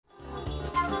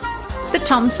The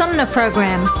Tom Sumner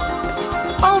Program.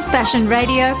 Old-fashioned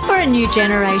radio for a new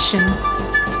generation.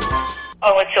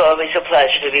 Oh, it's always a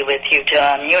pleasure to be with you,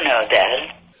 Tom. You know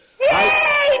that.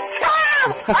 Yay,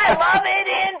 Tom! I love it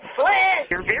in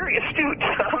Flint! You're very astute,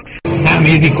 Tom. Not an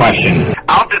easy question.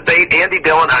 I'll debate Andy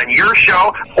Dillon on your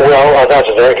show. Well, that's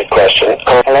a very good question.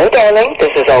 Hello, darling.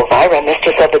 This is Elvira,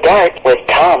 Mistress of the Dark, with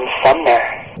Tom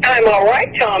Sumner. I'm all right,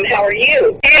 Tom. How are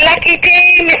you? You lucky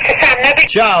day, Mr. Sumner.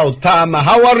 Ciao, Tom.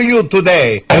 How are you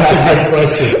today? That's a good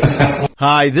question.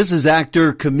 Hi, this is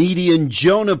actor, comedian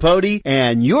Joe Napodi,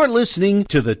 and you're listening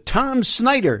to the Tom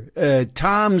Smothers.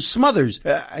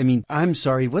 I'm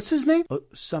sorry, what's his name? Oh,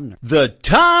 Sumner. The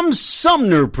Tom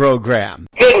Sumner Program.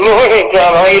 Good morning,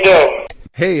 Tom. How you doing?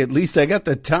 Hey, at least I got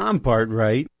the Tom part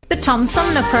right. The Tom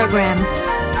Sumner Program.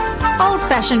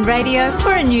 Old-fashioned radio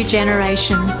for a new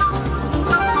generation.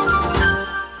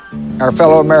 Our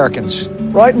fellow Americans.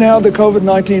 Right now, the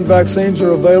COVID-19 vaccines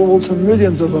are available to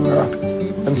millions of Americans.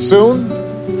 And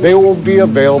soon, they will be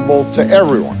available to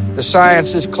everyone. The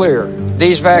science is clear.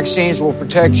 These vaccines will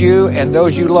protect you and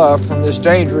those you love from this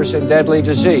dangerous and deadly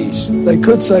disease. They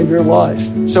could save your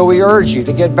life. So we urge you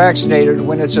to get vaccinated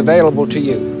when it's available to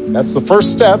you. That's the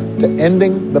first step to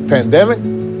ending the pandemic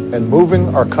and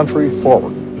moving our country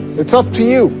forward. It's up to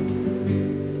you.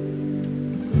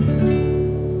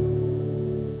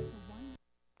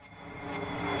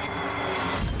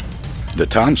 The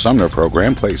Tom Sumner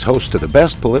Program plays host to the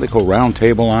best political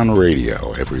roundtable on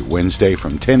radio every Wednesday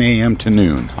from 10 a.m. to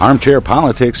noon. Armchair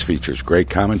Politics features great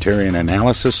commentary and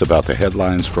analysis about the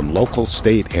headlines from local,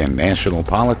 state, and national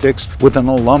politics with an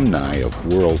alumni of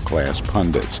world-class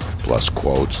pundits, plus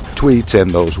quotes, tweets,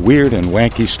 and those weird and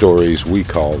wacky stories we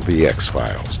call the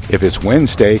X-Files. If it's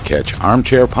Wednesday, catch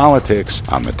Armchair Politics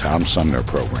on the Tom Sumner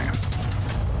Program.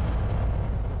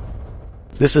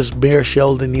 This is Mayor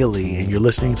Sheldon Neely, and you're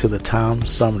listening to the Tom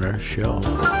Sumner Show.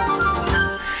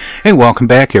 Hey, welcome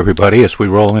back, everybody, as we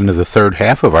roll into the third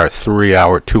half of our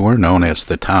 3-hour tour known as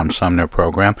the Tom Sumner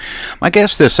Program. My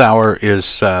guest this hour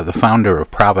is the founder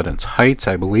of Providence Heights,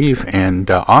 I believe, and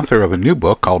author of a new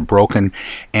book called Broken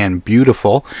and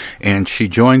Beautiful, and she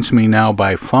joins me now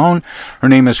by phone. Her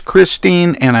name is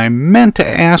Christine, and I meant to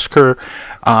ask her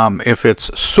if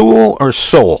it's Soule or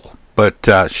Soule.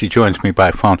 But she joins me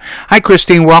by phone. Hi,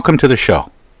 Christine. Welcome to the show.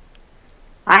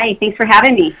 Hi. Thanks for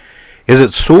having me. Is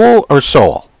it Soule or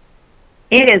Soul?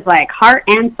 It is like heart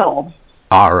and soul.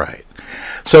 All right.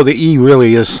 So the E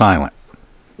really is silent.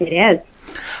 It is.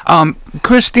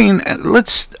 Christine,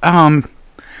 let's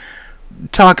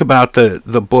talk about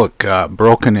the book,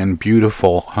 Broken and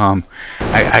Beautiful.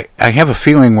 I have a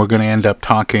feeling we're going to end up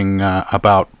talking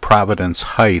about Providence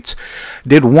Heights.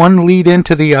 Did one lead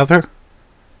into the other?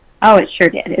 Oh, it sure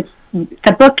did.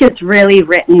 The book is really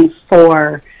written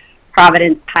for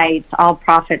Providence Heights. All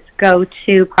profits go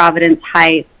to Providence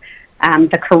Heights.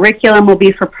 The curriculum will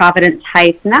be for Providence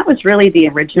Heights, and that was really the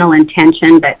original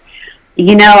intention. But,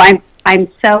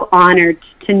 I'm so honored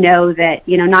to know that,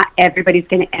 not everybody's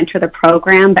going to enter the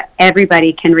program, but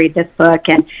everybody can read this book.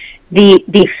 And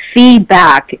the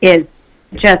feedback is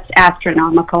just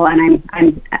astronomical, and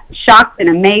I'm shocked and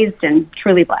amazed and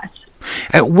truly blessed.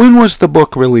 When was the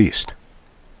book released?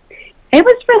 It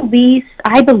was released,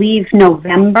 I believe,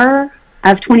 November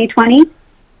of 2020.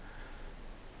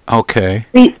 Okay.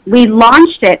 We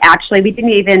launched it, actually. We didn't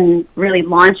even really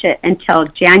launch it until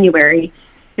January.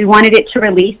 We wanted it to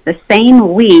release the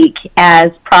same week as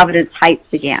Providence Heights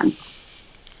began.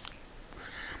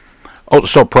 Oh,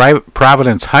 so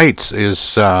Providence Heights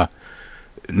is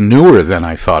newer than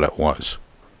I thought it was.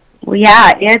 Well,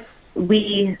 yeah,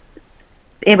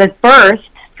 it was birthed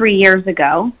 3 years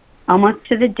ago, almost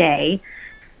to the day.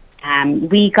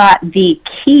 We got the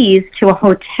keys to a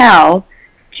hotel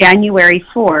January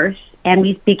 4th, and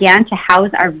we began to house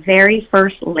our very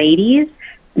first ladies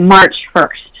March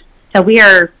 1st. So we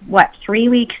are, 3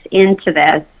 weeks into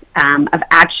this of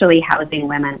actually housing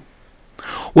women.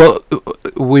 Well,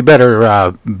 we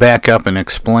better back up and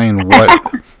explain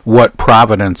what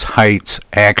Providence Heights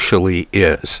actually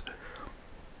is.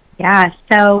 Yeah,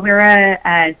 so we're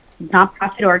a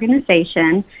nonprofit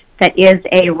organization that is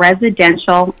a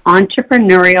residential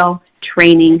entrepreneurial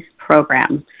training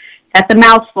program. That's a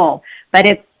mouthful, but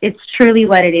it's truly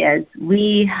what it is.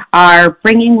 We are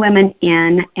bringing women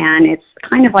in, and it's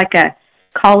kind of like a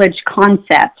college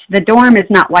concept. The dorm is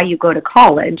not why you go to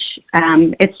college.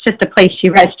 It's just a place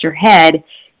you rest your head.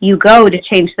 You go to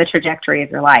change the trajectory of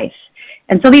your life.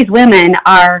 And so these women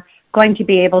are going to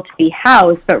be able to be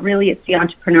housed, but really it's the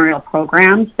entrepreneurial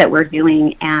programs that we're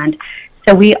doing. And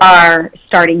so we are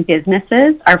starting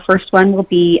businesses. Our first one will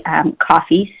be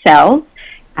coffee cells,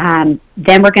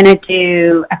 Then we're going to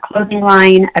do a clothing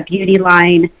line, a beauty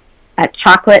line, a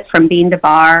chocolate from bean to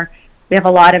bar. We have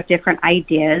a lot of different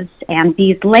ideas, and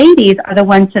these ladies are the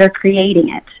ones that are creating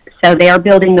it. So they are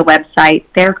building the website,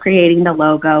 they're creating the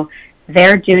logo,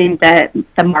 they're doing the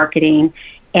marketing,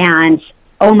 and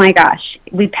oh my gosh,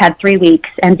 we've had 3 weeks,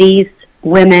 and these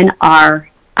women are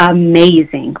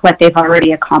amazing, what they've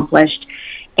already accomplished.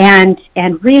 And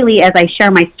really, as I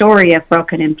share my story of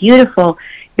Broken and Beautiful,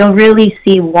 you'll really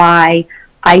see why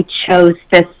I chose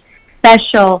this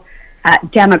special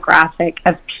demographic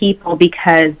of people,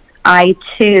 because I,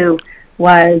 too,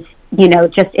 was,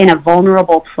 just in a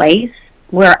vulnerable place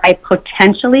where I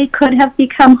potentially could have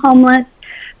become homeless,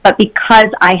 but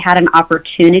because I had an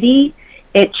opportunity,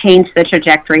 it changed the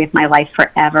trajectory of my life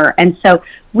forever. And so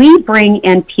we bring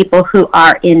in people who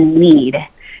are in need,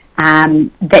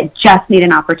 that just need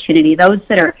an opportunity, those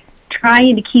that are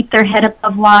trying to keep their head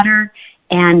above water,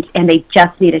 and they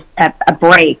just need a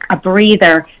break, a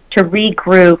breather to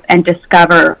regroup and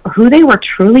discover who they were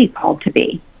truly called to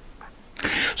be.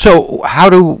 So how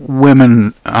do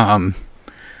women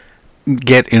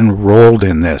get enrolled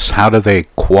in this? How do they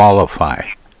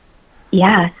qualify?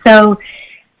 Yeah, so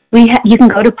you can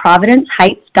go to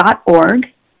providenceheights.org,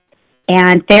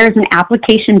 and there's an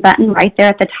application button right there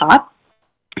at the top.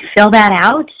 Fill that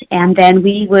out, and then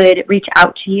we would reach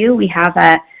out to you. We have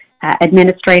a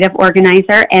administrative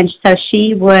organizer, and so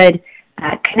she would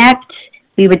connect.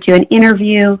 We would do an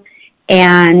interview,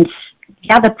 and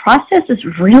the process is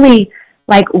really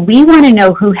like, we want to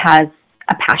know who has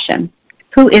a passion,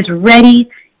 who is ready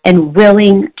and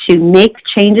willing to make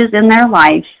changes in their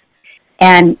life,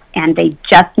 and they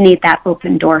just need that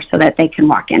open door so that they can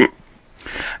walk in it.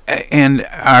 And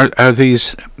are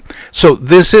these, so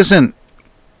this isn't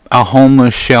a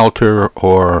homeless shelter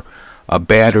or a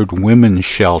battered women's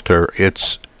shelter,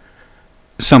 it's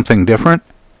something different?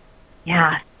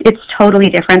 Yeah, it's totally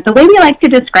different. The way we like to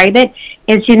describe it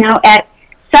is, at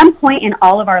some point in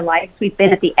all of our lives, we've been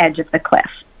at the edge of the cliff.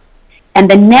 And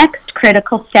the next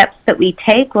critical steps that we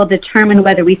take will determine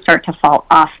whether we start to fall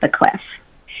off the cliff.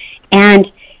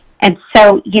 And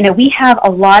so, we have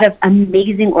a lot of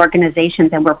amazing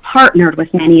organizations, and we're partnered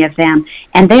with many of them,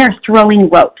 and they are throwing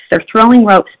ropes. They're throwing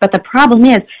ropes, but the problem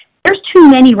is there's too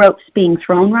many ropes being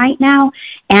thrown right now,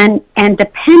 and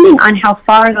depending on how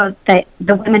far the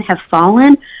women have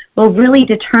fallen will really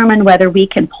determine whether we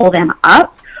can pull them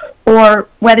up or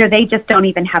whether they just don't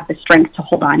even have the strength to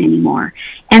hold on anymore.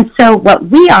 And so what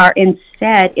we are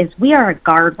instead is we are a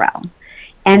guardrail.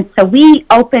 And so we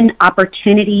open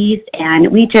opportunities,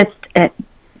 and we just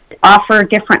offer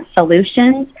different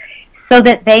solutions so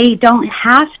that they don't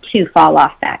have to fall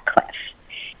off that cliff.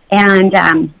 And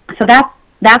so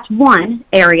that's one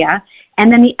area.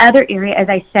 And then the other area, as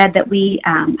I said, that we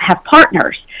have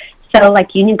partners. So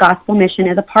like Union Gospel Mission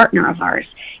is a partner of ours.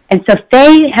 And so if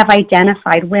they have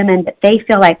identified women that they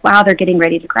feel like, wow, they're getting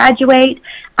ready to graduate,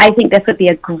 I think this would be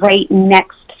a great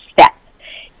next step.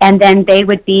 And then they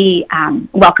would be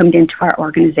welcomed into our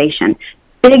organization.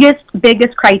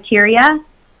 Biggest criteria,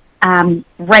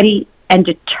 ready and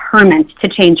determined to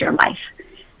change your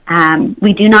life.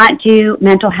 We do not do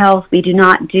mental health. We do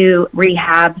not do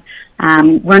rehab.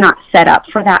 We're not set up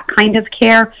for that kind of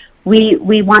care.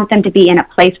 We want them to be in a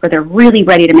place where they're really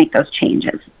ready to make those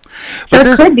changes. So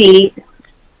it could be,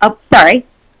 sorry.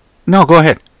 No, go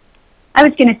ahead. I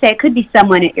was going to say it could be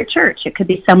someone at your church. It could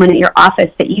be someone at your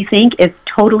office that you think is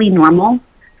totally normal,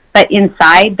 but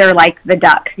inside they're like the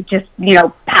duck, just,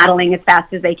 paddling as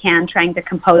fast as they can, trying to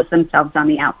compose themselves on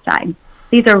the outside.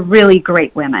 These are really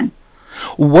great women.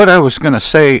 What I was going to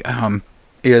say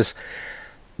is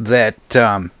that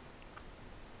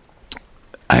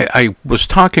I was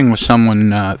talking with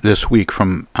someone this week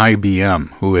from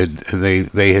IBM who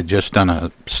they had just done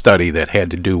a study that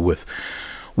had to do with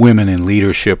women in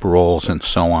leadership roles and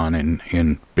so on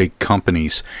in big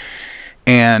companies.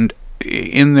 And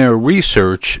in their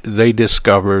research, they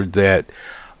discovered that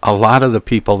a lot of the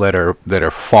people that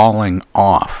are falling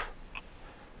off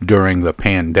during the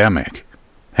pandemic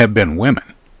have been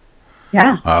women.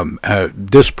 Yeah.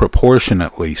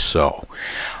 Disproportionately so.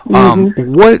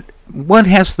 Mm-hmm. What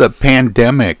has the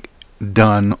pandemic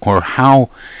done, or how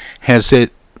has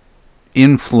it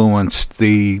influenced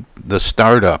the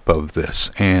startup of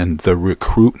this and the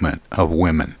recruitment of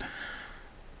women?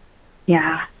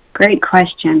 Yeah, great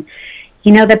question.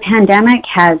 The pandemic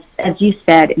has, as you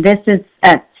said, this is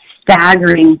a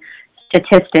staggering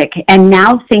statistic. And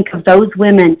now think of those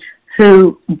women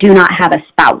who do not have a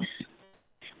spouse.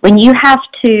 When you have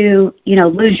to,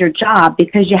 lose your job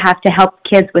because you have to help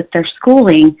kids with their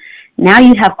schooling, now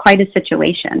you have quite a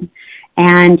situation.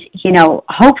 And,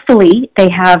 hopefully they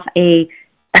have a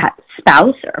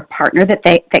spouse or partner that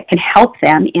can help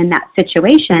them in that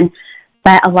situation.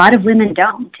 But a lot of women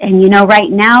don't. And, right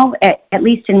now, at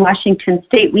least in Washington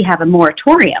State, we have a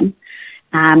moratorium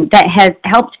that has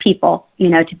helped people,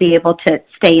 to be able to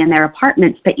stay in their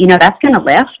apartments. But, that's going to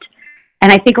lift.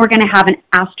 And I think we're going to have an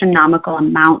astronomical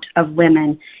amount of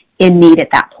women in need at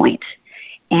that point.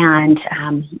 And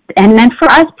then for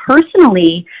us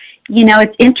personally,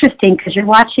 it's interesting because you're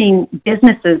watching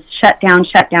businesses shut down,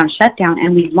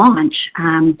 and we launch.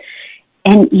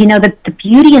 The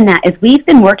beauty in that is we've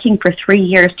been working for 3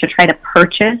 years to try to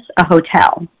purchase a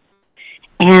hotel.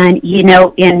 And,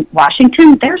 in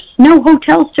Washington, there's no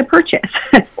hotels to purchase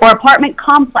or apartment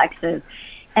complexes.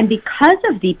 And because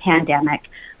of the pandemic,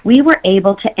 we were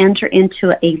able to enter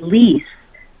into a lease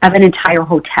of an entire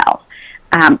hotel.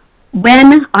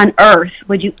 When on earth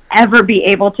would you ever be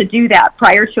able to do that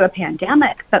prior to a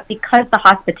pandemic? But because the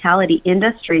hospitality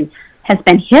industry has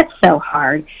been hit so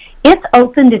hard, it's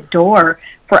opened a door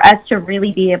for us to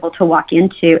really be able to walk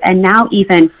into, and now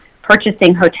even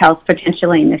purchasing hotels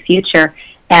potentially in the future,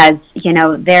 as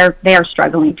they're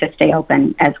struggling to stay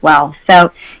open as well.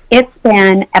 So it's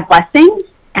been a blessing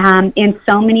in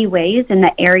so many ways in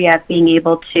the area of being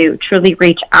able to truly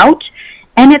reach out.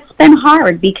 And it's been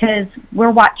hard because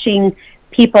we're watching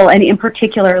people, and in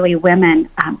particularly women,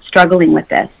 struggling with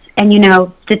this. And,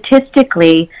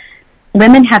 statistically,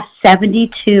 women have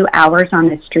 72 hours on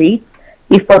the streets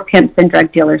before pimps and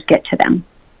drug dealers get to them.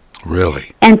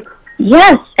 Really? And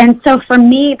yes. And so for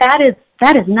me, that is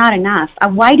not enough.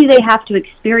 Why do they have to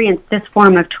experience this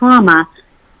form of trauma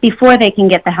before they can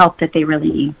get the help that they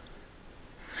really need?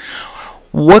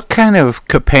 What kind of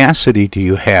capacity do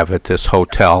you have at this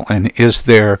hotel, and is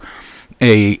there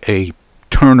a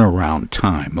turnaround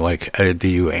time? Like, do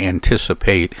you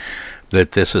anticipate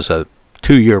that this is a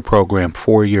 2-year program,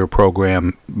 4-year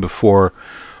program before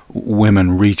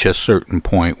women reach a certain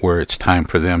point where it's time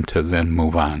for them to then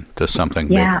move on to something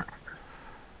bigger?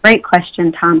 Great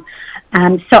question, Tom.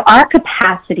 So our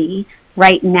capacity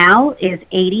right now is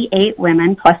 88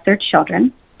 women plus their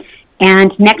children.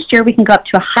 And next year we can go up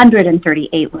to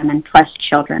 138 women plus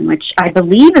children, which I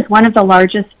believe is one of the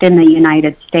largest in the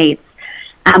United States.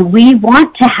 We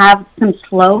want to have some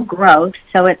slow growth,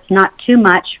 so it's not too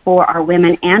much for our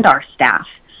women and our staff.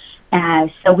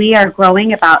 So we are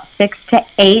growing about 6 to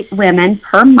 8 women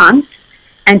per month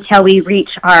until we reach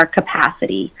our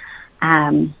capacity.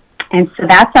 And so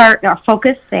that's our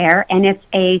focus there, and it's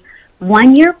a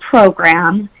 1-year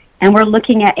program. And we're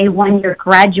looking at a 1-year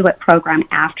graduate program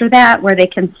after that where they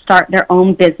can start their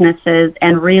own businesses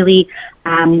and really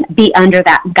be under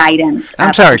that guidance.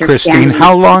 I'm sorry, Christine,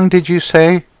 how long did you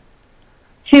say?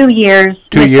 2 years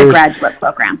with the graduate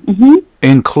program. Mm-hmm.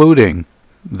 Including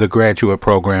the graduate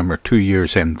program, or 2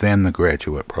 years and then the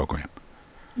graduate program?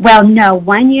 Well, no,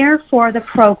 1 year for the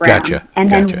program. Gotcha. And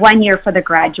then 1 year for the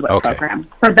graduate program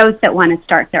for those that want to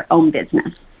start their own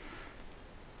business.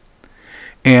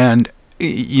 And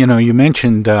you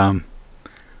mentioned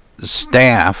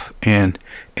staff, and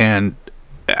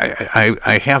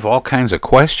I have all kinds of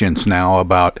questions now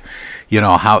about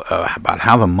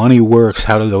how the money works,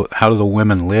 how do the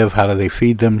women live, how do they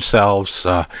feed themselves?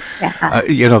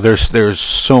 There's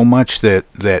so much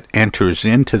that enters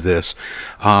into this.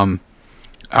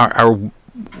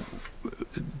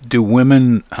 Do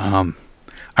women?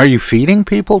 Are you feeding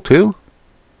people too?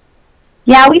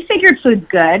 Yeah, we figured food's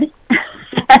good.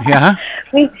 Yeah.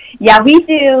 We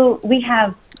do. We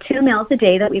have 2 meals a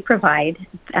day that we provide.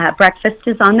 Breakfast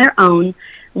is on their own.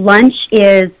 Lunch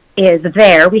is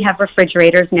there. We have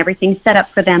refrigerators and everything set up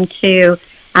for them to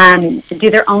do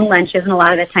their own lunches, and a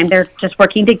lot of the time they're just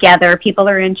working together. People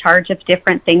are in charge of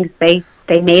different things. They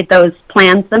made those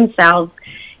plans themselves.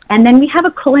 And then we have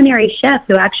a culinary chef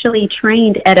who actually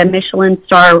trained at a Michelin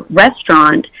star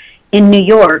restaurant in New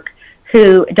York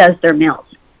who does their meals.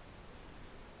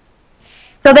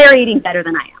 So they're eating better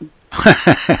than I am.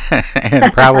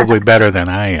 And probably better than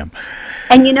I am.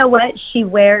 And you know what? She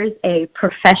wears a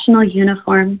professional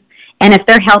uniform. And if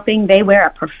they're helping, they wear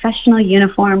a professional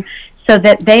uniform so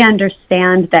that they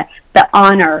understand the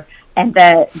honor and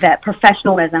the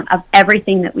professionalism of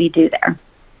everything that we do there.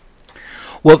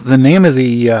 Well, the name of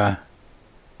the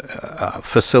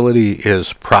facility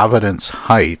is Providence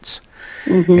Heights.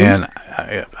 Mm-hmm. And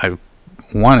I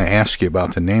want to ask you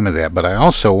about the name of that, but I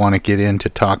also want to get into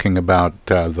talking about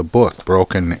the book,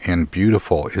 Broken and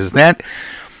Beautiful. Is that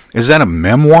a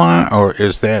memoir, or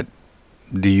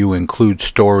do you include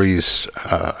stories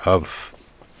of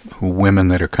women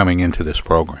that are coming into this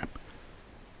program?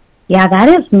 Yeah, that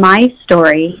is my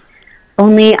story.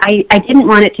 only I didn't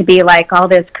want it to be like all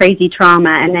this crazy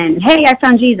trauma and then, hey, I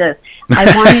found Jesus.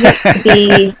 I wanted it to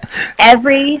be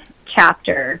every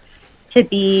chapter to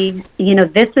be,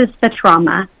 this is the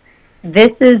trauma,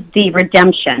 this is the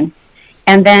redemption,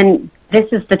 and then this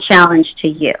is the challenge to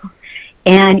you.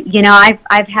 And,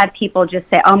 I've had people just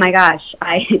say, oh my gosh,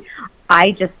 I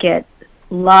just get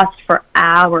lost for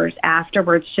hours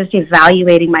afterwards just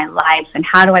evaluating my life and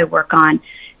how do I work on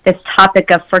this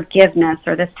topic of forgiveness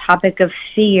or this topic of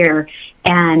fear.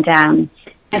 And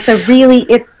so really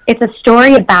it's a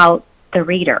story about the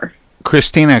reader.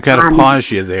 Christine, I got to pause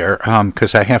you there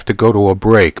because I have to go to a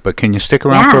break. But can you stick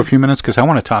around for a few minutes? Because I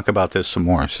want to talk about this some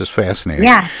more. This is fascinating.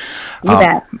 Yeah, you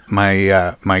bet.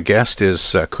 My guest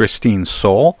is Christine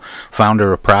Soule,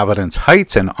 founder of Providence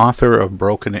Heights and author of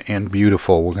Broken and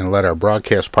Beautiful. We're going to let our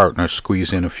broadcast partners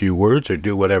squeeze in a few words or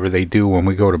do whatever they do when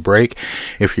we go to break.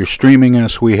 If you're streaming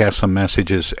us, we have some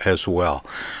messages as well.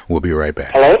 We'll be right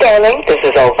back. Hello, darling. This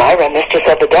is Elvira, Mistress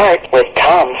of the Dark, with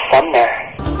Tom Sumner.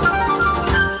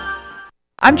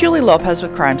 I'm Julie Lopez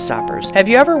with Crime Stoppers. Have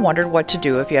you ever wondered what to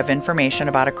do if you have information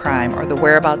about a crime or the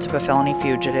whereabouts of a felony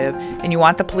fugitive and you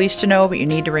want the police to know but you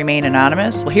need to remain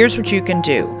anonymous? Well, here's what you can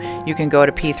do. You can go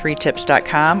to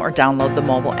p3tips.com or download the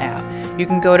mobile app. You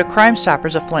can go to Crime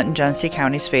Stoppers of Flint and Genesee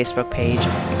County's Facebook page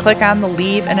and click on the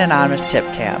Leave an Anonymous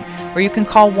Tip tab, where you can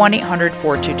call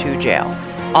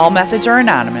 1-800-422-JAIL. All methods are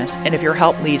anonymous, and if your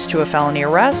help leads to a felony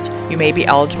arrest, you may be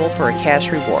eligible for a cash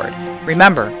reward.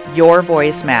 Remember, your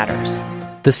voice matters.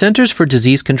 The Centers for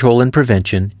Disease Control and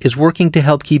Prevention is working to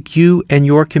help keep you and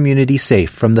your community safe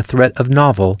from the threat of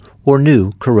novel or new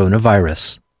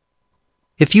coronavirus.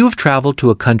 If you have traveled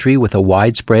to a country with a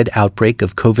widespread outbreak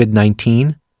of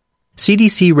COVID-19,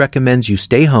 CDC recommends you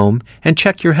stay home and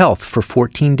check your health for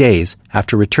 14 days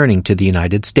after returning to the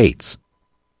United States.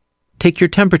 Take your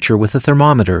temperature with a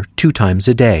thermometer 2 times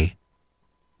a day.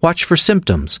 Watch for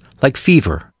symptoms like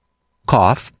fever,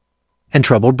 cough, and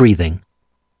trouble breathing.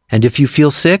 And if you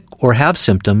feel sick or have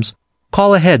symptoms,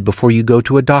 call ahead before you go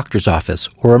to a doctor's office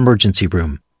or emergency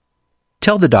room.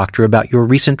 Tell the doctor about your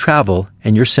recent travel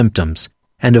and your symptoms,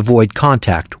 and avoid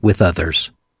contact with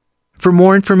others. For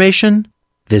more information,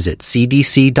 visit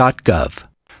cdc.gov.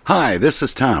 Hi, this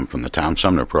is Tom from the Tom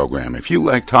Sumner Program. If you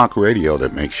like talk radio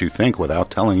that makes you think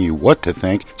without telling you what to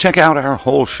think, check out our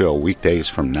whole show weekdays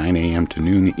from 9 a.m. to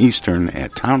noon Eastern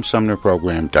at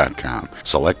TomSumnerProgram.com.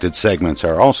 Selected segments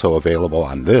are also available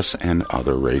on this and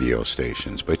other radio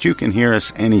stations, but you can hear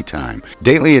us anytime.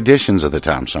 Daily editions of the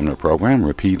Tom Sumner Program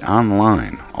repeat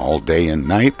online all day and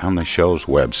night on the show's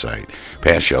website.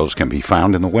 Past shows can be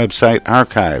found in the website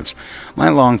archives. My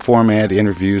long-format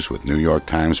interviews with New York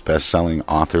Times best-selling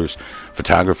authors,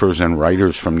 photographers, and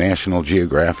writers from National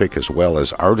Geographic, as well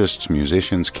as artists,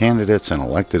 musicians, candidates, and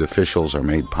elected officials are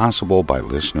made possible by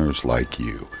listeners like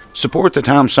you. Support the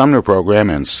Tom Sumner Program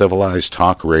and Civilized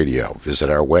Talk Radio. Visit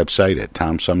our website at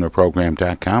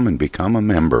TomSumnerProgram.com and become a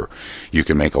member. You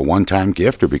can make a one-time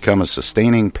gift or become a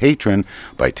sustaining patron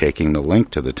by taking the link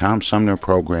to the Tom Sumner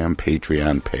Program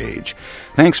Patreon page.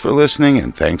 Thanks for listening,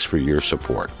 and thanks for your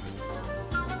support.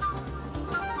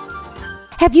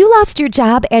 Have you lost your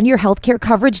job and your healthcare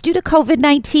coverage due to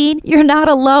COVID-19? You're not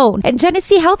alone, and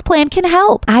Genesee Health Plan can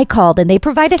help. I called and they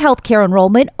provided healthcare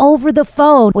enrollment over the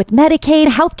phone with Medicaid,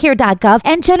 healthcare.gov,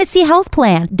 and Genesee Health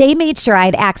Plan. They made sure I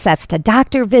had access to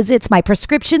doctor visits, my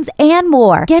prescriptions, and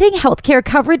more. Getting healthcare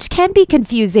coverage can be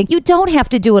confusing. You don't have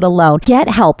to do it alone. Get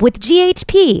help with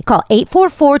GHP. Call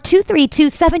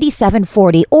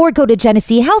 844-232-7740 or go to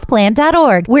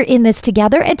GeneseeHealthPlan.org. We're in this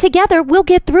together, and together we'll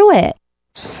get through it.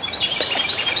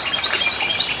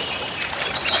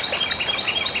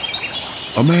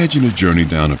 Imagine a journey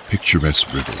down a picturesque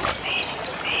riverway.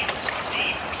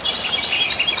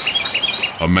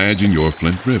 Imagine your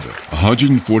Flint River,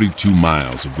 142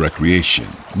 miles of recreation,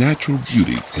 natural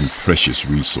beauty, and precious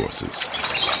resources.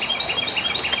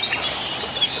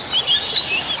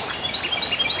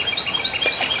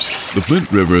 The Flint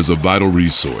River is a vital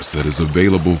resource that is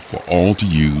available for all to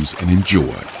use and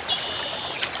enjoy.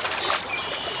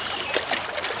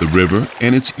 The river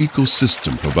and its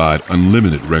ecosystem provide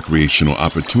unlimited recreational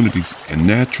opportunities and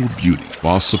natural beauty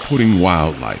while supporting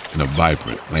wildlife in a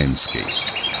vibrant landscape.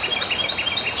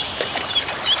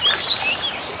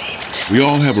 We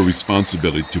all have a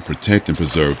responsibility to protect and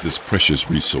preserve this precious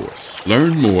resource.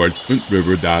 Learn more at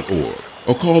flintriver.org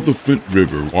or call the Flint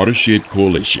River Watershed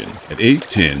Coalition at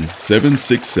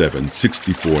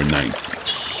 810-767-6490.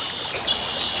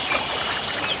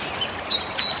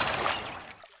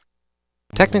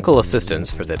 Technical assistance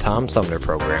for the Tom Sumner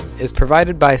Program is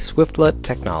provided by Swiftlet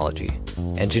Technology,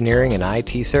 engineering and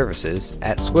IT services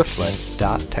at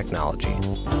swiftlet.technology.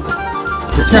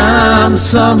 The Tom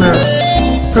Sumner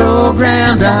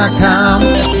Program.com.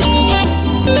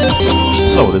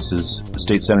 Hello, this is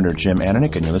State Senator Jim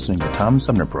Ananich, and you're listening to the Tom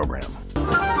Sumner Program.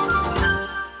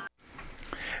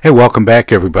 Hey, welcome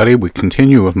back, everybody. We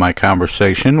continue with my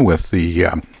conversation with the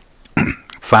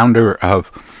founder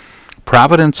of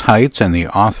Providence Heights and the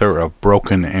author of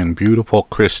Broken and Beautiful,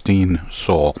 Christine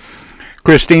Soule.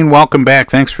 Christine, welcome back.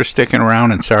 Thanks for sticking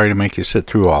around, and sorry to make you sit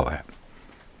through all that.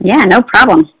 Yeah, no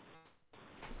problem.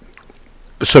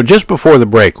 So just before the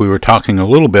break, we were talking a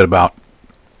little bit about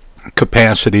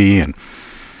capacity and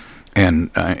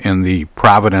the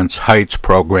Providence Heights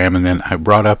program, and then I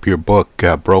brought up your book,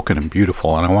 Broken and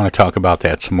Beautiful, and I want to talk about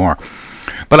that some more.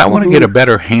 But I want to get a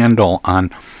better handle on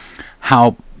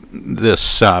how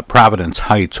this Providence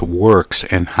Heights works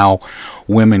and how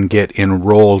women get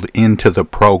enrolled into the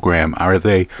program. Are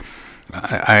they?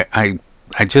 I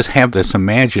just have this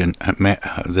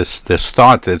this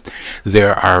thought that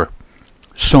there are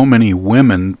so many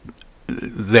women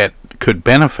that could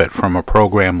benefit from a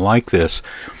program like this.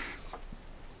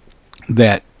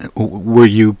 That were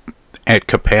you at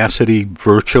capacity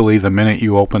virtually the minute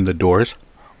you opened the doors?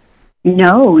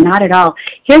 No, not at all.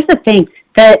 Here's the thing,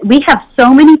 that we have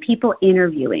so many people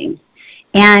interviewing,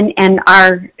 and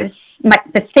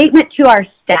the statement to our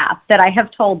staff that I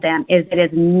have told them is it is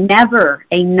never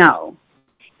a no.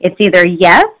 It's either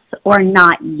yes or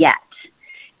not yet.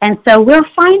 And so we're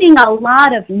finding a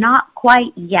lot of not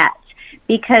quite yet,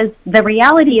 because the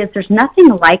reality is there's nothing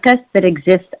like us that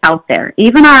exists out there.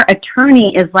 Even our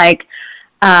attorney is like,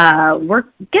 we're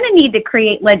going to need to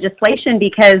create legislation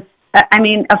because,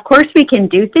 of course we can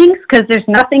do things because there's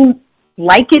nothing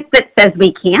like it that says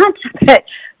we can't,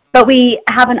 but we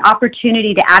have an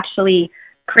opportunity to actually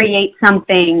create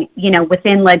something,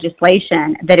 within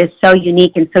legislation that is so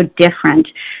unique and so different,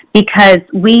 because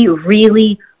we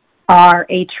really are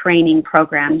a training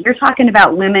program. You're talking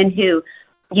about women who,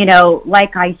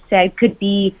 like I said, could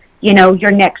be,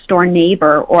 your next door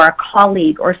neighbor or a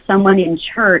colleague or someone in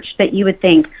church that you would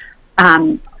think,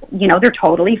 they're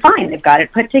totally fine. They've got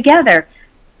it put together.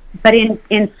 But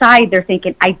inside they're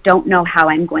thinking, I don't know how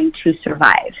I'm going to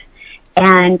survive.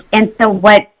 And so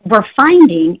what we're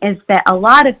finding is that a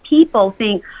lot of people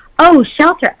think, oh,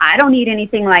 shelter, I don't need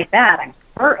anything like that. I'm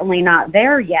certainly not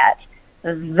there yet.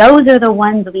 Those are the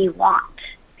ones we want.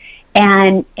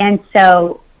 And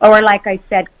so, or like I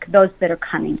said, those that are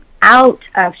coming out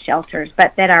of shelters,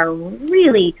 but that are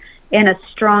really in a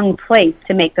strong place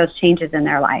to make those changes in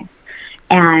their life.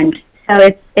 And so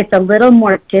it's a little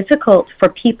more difficult for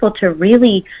people to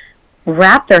really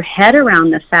wrap their head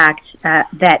around the fact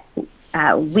that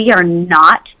we are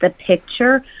not the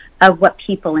picture of what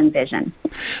people envision.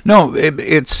 No,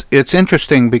 it's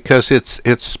interesting because it's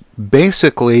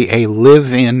basically a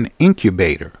live-in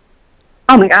incubator.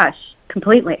 Oh my gosh,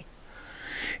 completely.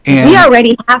 And we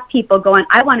already have people going,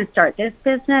 I want to start this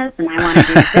business and I want to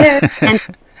do this.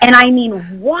 and I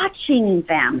mean, watching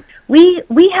them. We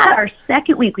had our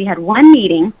second week, we had one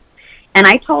meeting, and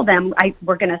I told them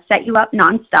we're going to set you up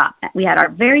nonstop. We had our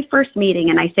very first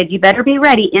meeting, and I said, you better be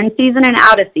ready in season and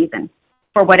out of season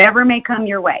for whatever may come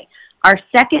your way. Our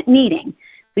second meeting,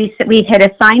 we had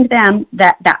assigned them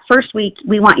that first week,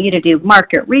 we want you to do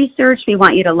market research, we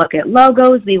want you to look at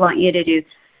logos, we want you to do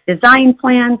design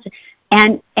plans.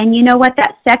 And you know what,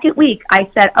 that second week, I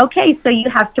said, okay, so you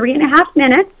have 3.5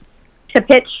 minutes to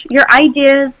pitch your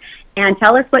ideas and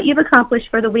tell us what you've accomplished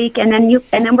for the week, and then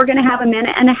we're going to have 1.5 minutes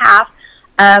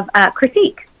of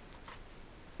critique.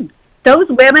 Those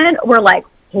women were like,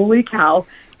 holy cow.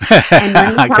 And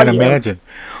I can imagine.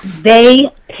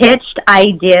 They pitched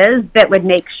ideas that would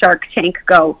make Shark Tank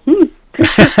go, kind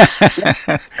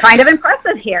of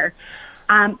impressive here.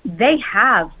 They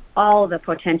have all the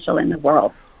potential in the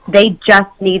world. They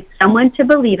just need someone to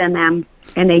believe in them,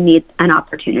 and they need an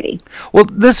opportunity. Well,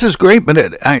 this is great,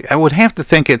 but I would have to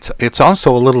think it's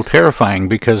also a little terrifying,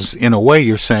 because in a way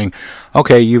you're saying,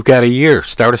 okay, you've got a year,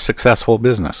 start a successful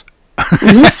business.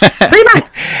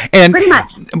 Mm-hmm. Pretty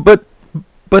much.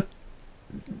 But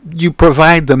you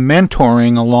provide the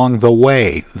mentoring along the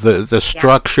way, the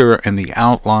structure and the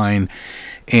outline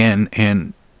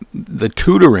and the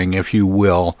tutoring, if you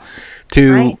will,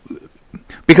 to... Right.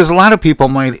 Because a lot of people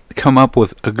might come up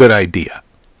with a good idea.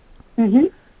 Mm-hmm.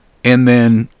 And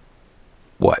then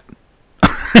what?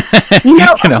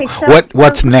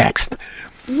 What's next?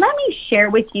 Let me share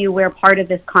with you where part of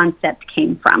this concept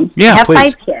came from. Yeah, I have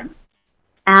please. 5 kids.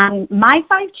 My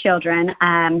 5 children,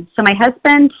 so my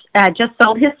husband just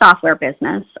sold his software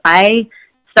business. I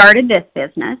started this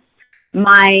business.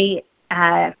 My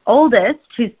oldest,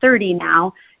 who's 30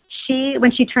 now,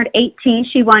 when she turned 18,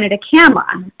 she wanted a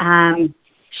camera.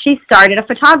 she started a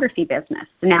photography business.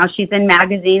 Now she's in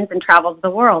magazines and travels the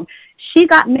world. She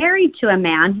got married to a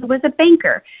man who was a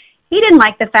banker. He didn't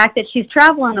like the fact that she's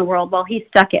traveling the world while he's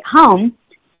stuck at home,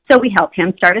 so we helped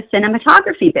him start a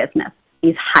cinematography business.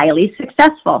 He's highly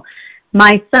successful.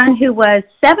 My son, who was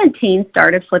 17,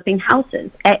 started flipping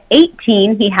houses. At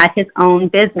 18, he had his own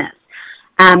business.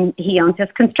 He owns his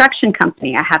construction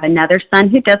company. I have another son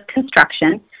who does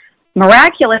construction.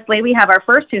 Miraculously, we have our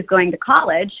first who's going to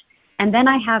college, and then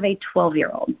I have a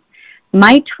 12-year-old.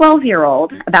 My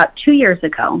 12-year-old, about 2 years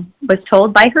ago, was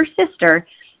told by her sister,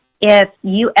 if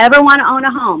you ever want to own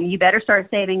a home, you better start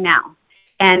saving now.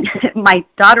 And my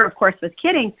daughter, of course, was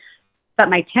kidding, but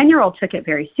my 10-year-old took it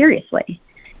very seriously.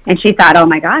 And she thought, oh,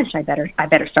 my gosh, I better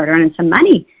start earning some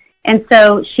money. And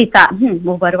so she thought,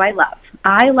 well, what do I love?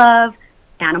 I love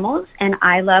animals, and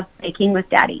I love baking with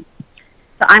Daddy.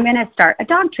 So I'm going to start a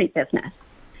dog treat business.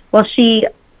 Well, she,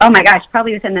 oh, my gosh,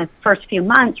 probably within the first few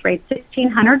months, raised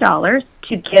 $1,600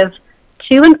 to give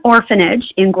to an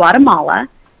orphanage in Guatemala,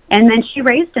 and then she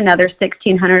raised another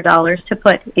 $1,600 to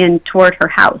put in toward her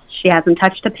house. She hasn't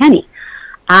touched a penny.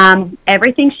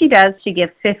 Everything she does, she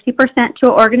gives 50% to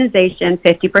an organization,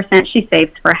 50% she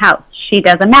saves for a house. She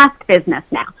does a mask business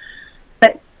now.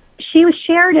 But she was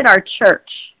shared at our church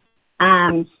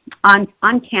on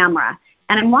camera,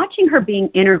 and I'm watching her being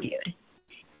interviewed.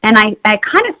 And I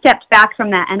kind of stepped back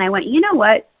from that, and I went, you know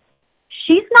what?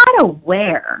 She's not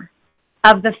aware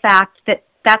of the fact that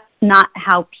that's not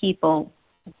how people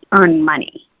earn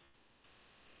money.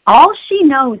 All she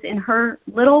knows in her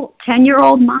little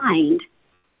 10-year-old mind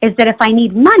is that if I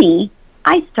need money,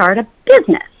 I start a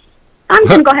business. I'm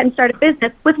going to go ahead and start a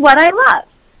business with what I love.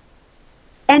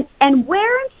 And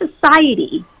where in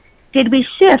society did we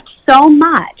shift so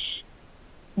much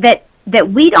that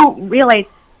we don't realize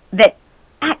that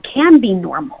can be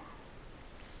normal?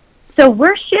 So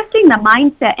we're shifting the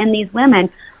mindset in these women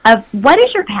of what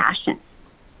is your passion?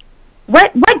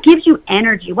 What gives you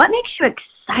energy? What makes you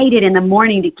excited in the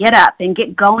morning to get up and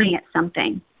get going at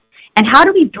something? And how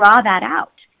do we draw that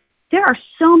out? There are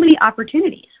so many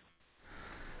opportunities.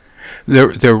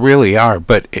 There really are,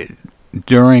 but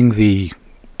during the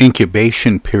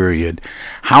incubation period,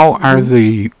 how are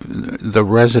the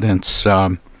residents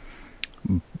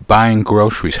buying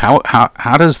groceries?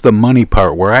 How does the money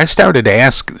part work? I started to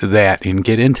ask that and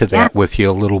get into that with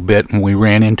you a little bit, and we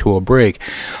ran into a break.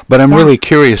 But I'm really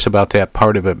curious about that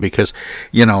part of it because,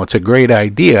 it's a great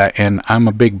idea, and I'm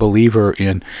a big believer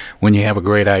in when you have a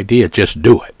great idea, just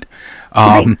do it.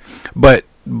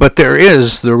 But there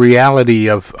is the reality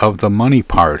of the money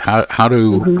part. How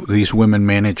do these women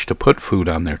manage to put food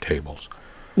on their tables?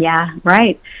 Yeah,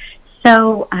 right.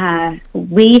 So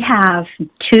we have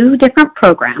 2 different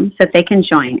programs that they can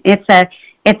join. It's an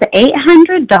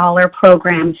 $800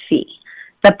 program fee.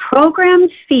 The program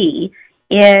fee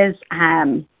is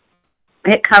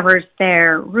it covers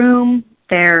their room,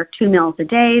 their 2 meals a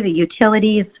day, the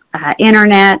utilities,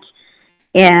 internet,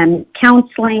 and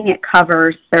counseling. It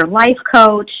covers their life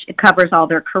coach. It covers all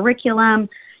their curriculum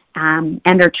and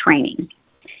their training.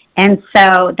 And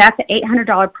so that's an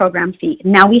 $800 program fee.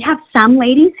 Now, we have some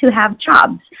ladies who have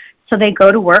jobs. So they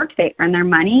go to work, they earn their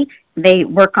money, they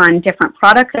work on different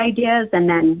product ideas, and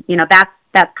then,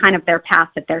 that's kind of their path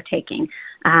that they're taking.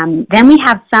 Then we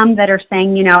have some that are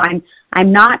saying,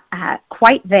 I'm not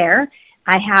quite there.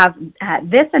 I have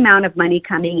this amount of money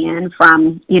coming in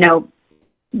from,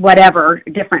 whatever,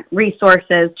 different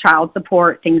resources, child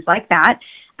support, things like that.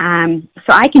 So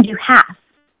I can do half.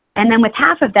 And then with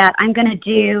half of that, I'm going to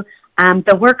do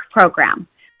the work program,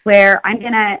 where I'm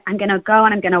gonna go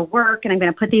and I'm gonna work and I'm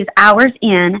gonna put these hours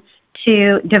in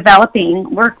to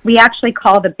developing work. We actually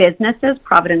call the businesses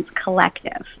Providence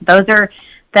Collective. Those are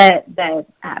the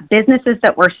businesses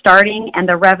that we're starting and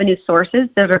the revenue sources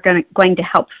that are going to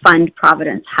help fund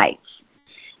Providence Heights.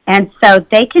 And so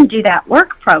they can do that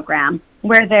work program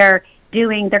where they're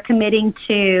committing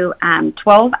to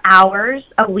 12 hours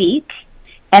a week,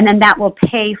 and then that will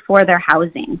pay for their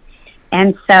housing.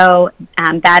 And so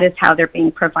that is how they're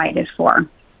being provided for.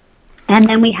 And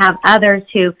then we have others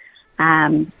who,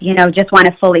 just want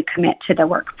to fully commit to the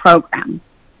work program.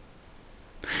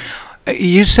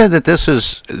 You said that this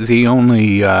is the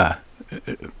only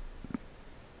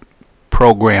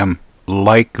program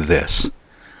like this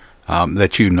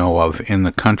that you know of in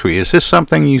the country. Is this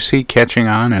something you see catching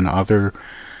on in other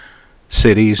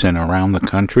cities and around the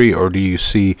country, or do you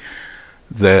see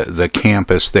the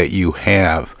campus that you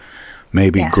have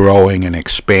maybe growing and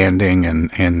expanding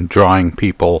and drawing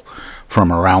people from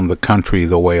around the country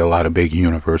the way a lot of big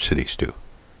universities do?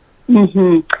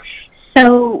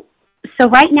 So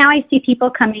right now I see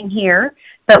people coming here,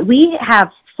 but we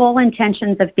have full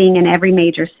intentions of being in every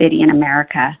major city in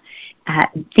America.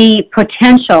 The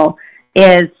potential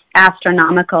is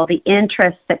astronomical. The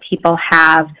interest that people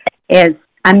have is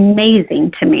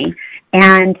amazing to me.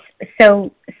 And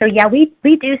so yeah, we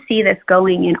do see this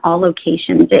going in all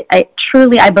locations. It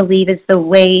truly, I believe, is the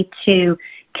way to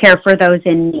care for those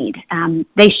in need.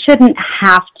 They shouldn't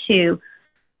have to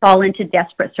fall into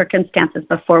desperate circumstances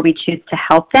before we choose to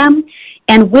help them.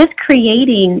 And with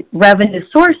creating revenue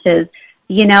sources,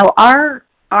 you know, our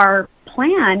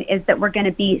plan is that we're going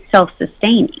to be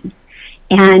self-sustaining.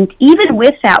 And even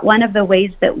with that, one of the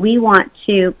ways that we want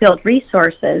to build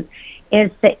resources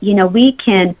is that, you know, we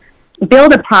can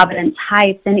build a Providence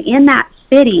Heights, and in that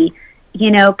city,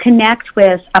 you know, connect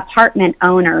with apartment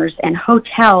owners and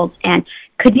hotels. And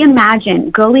could you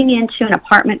imagine going into an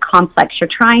apartment complex? You're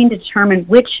trying to determine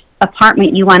which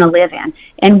apartment you want to live in.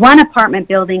 And one apartment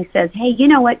building says, hey, you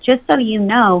know what, just so you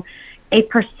know, a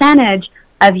percentage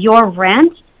of your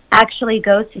rent actually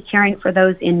goes to caring for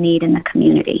those in need in the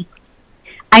community.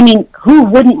 I mean, who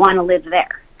wouldn't want to live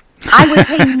there? I would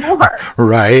pay more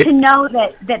right. to know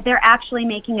that they're actually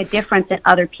making a difference in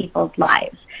other people's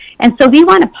lives. And so we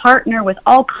want to partner with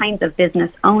all kinds of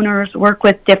business owners, work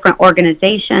with different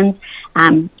organizations,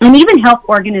 and even help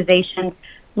organizations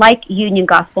like Union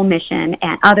Gospel Mission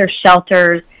and other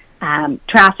shelters,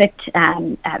 trafficked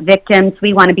victims.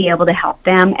 We want to be able to help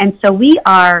them. And so we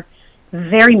are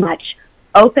very much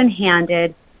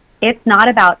open-handed. It's not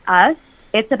about us.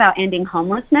 It's about ending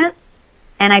homelessness.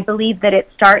 And I believe that it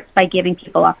starts by giving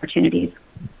people opportunities.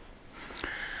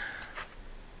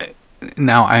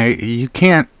 Now, you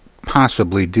can't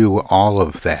possibly do all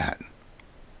of that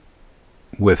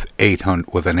with an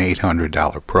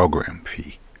 $800 program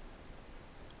fee.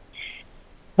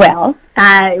 Well,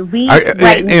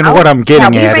 what I'm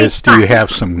getting at is, do you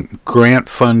have some grant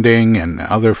funding and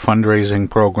other fundraising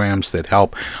programs that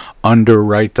help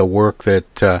underwrite the work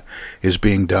that is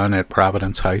being done at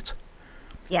Providence Heights?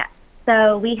 Yeah.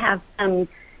 So we have some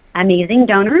amazing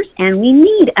donors, and we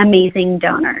need amazing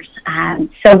donors.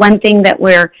 So one thing that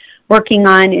we're working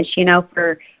on is, you know,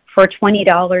 for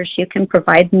 $20 you can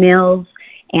provide meals,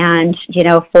 and, you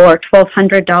know, for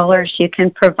 $1,200 you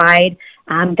can provide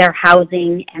their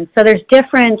housing. And so there's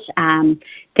different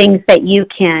things that you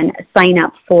can sign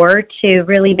up for to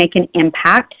really make an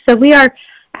impact. So we are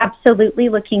absolutely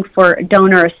looking for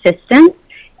donor assistance.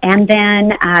 And then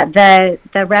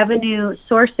the revenue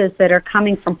sources that are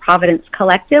coming from Providence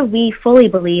Collective, we fully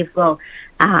believe will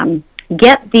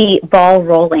get the ball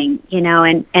rolling, you know,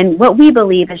 and what we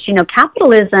believe is, you know,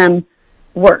 capitalism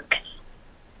works.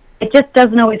 It just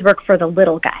doesn't always work for the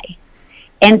little guy.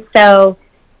 And so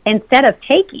instead of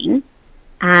taking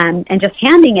and just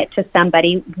handing it to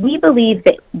somebody, we believe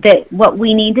that what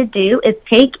we need to do is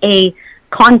take a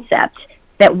concept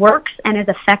that works and is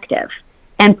effective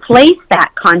and place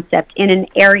that concept in an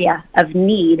area of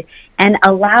need and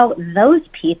allow those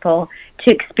people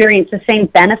to experience the same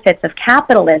benefits of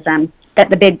capitalism that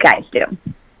the big guys do.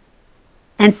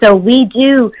 And so we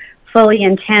do fully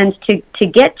intend to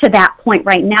get to that point.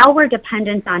 Right now we're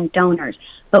dependent on donors,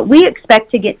 but we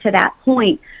expect to get to that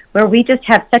point where we just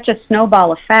have such a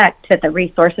snowball effect that the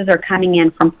resources are coming in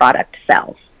from product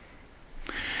sales.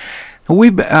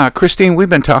 Christine, we've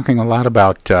been talking a lot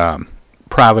about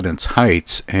Providence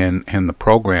Heights and the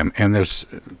program, and there's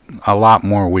a lot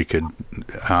more we could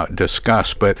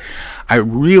discuss, but I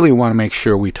really want to make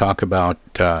sure we talk about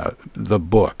the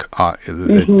book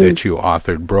that you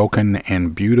authored, Broken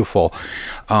and Beautiful,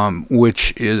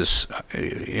 which is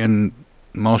in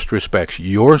most respects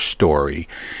your story,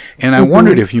 and I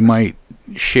wondered if you might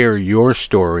share your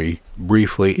story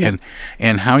briefly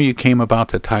and how you came about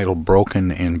the title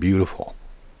Broken and Beautiful.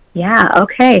 Yeah,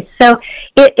 okay. So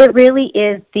it really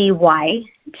is the why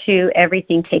to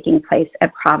everything taking place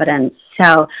at Providence.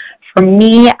 So for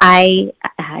me, I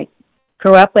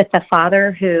grew up with a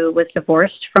father who was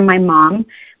divorced from my mom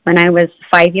when I was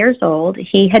 5 years old.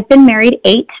 He had been married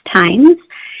 8 times,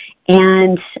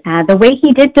 and the way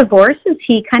he did divorce is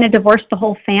he kind of divorced the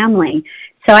whole family.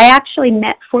 So I actually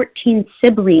met 14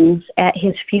 siblings at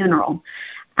his funeral.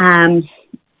 And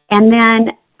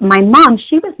then my mom,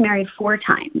 she was married 4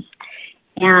 times.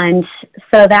 And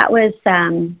so that was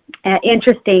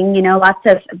interesting, you know, lots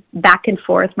of back and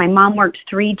forth. My mom worked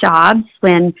 3 jobs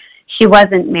when she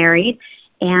wasn't married.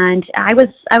 And I was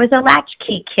a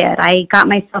latchkey kid. I got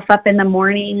myself up in the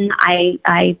morning.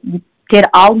 I did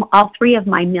all 3 of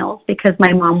my meals because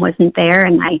my mom wasn't there.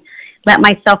 And I let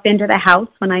myself into the house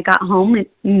when I got home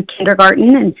in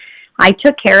kindergarten. And I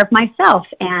took care of myself.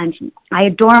 And I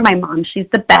adore my mom. She's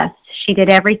the best. She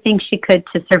did everything she could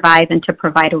to survive and to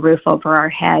provide a roof over our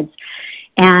heads.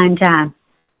 And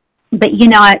But,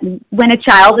 when a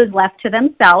child is left to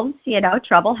themselves,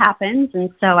 trouble happens. And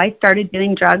so I started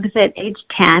doing drugs at age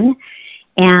 10.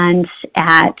 And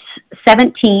at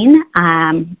 17,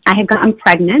 I had gotten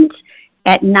pregnant.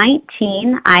 At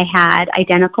 19, I had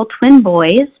identical twin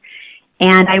boys.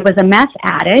 And I was a meth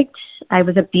addict. I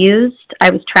was abused. I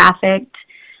was trafficked.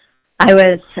 I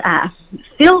was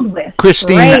filled with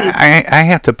Christine, I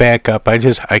have to back up. I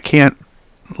can't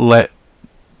let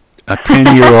a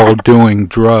 10-year-old doing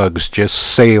drugs just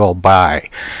sail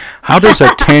by. How does a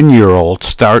 10-year-old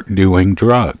start doing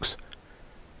drugs?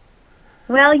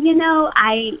 Well,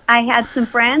 I had some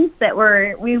friends that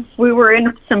we were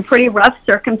in some pretty rough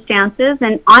circumstances,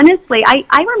 and honestly,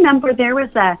 I remember there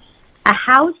was a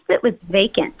house that was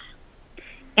vacant,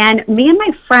 and me and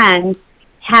my friends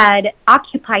had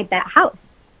occupied that house.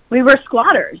 We were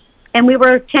squatters, and we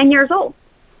were 10 years old,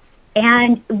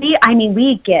 and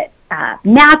we'd get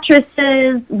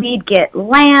mattresses, we'd get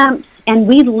lamps, and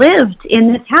we lived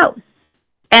in this house,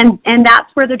 and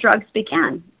that's where the drugs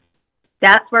began.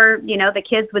 That's where, the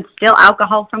kids would steal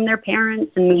alcohol from their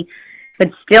parents, and we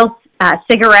would steal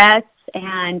cigarettes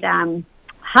and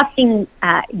huffing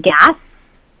gas.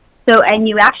 So, and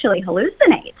you actually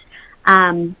hallucinate.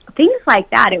 Things like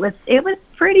that. It was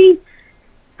pretty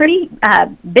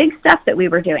big stuff that we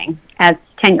were doing as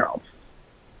 10-year-olds.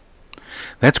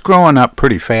 That's growing up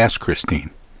pretty fast,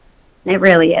 Christine. It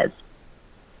really is.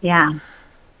 Yeah.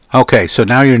 Okay, so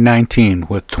now you're 19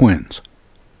 with twins.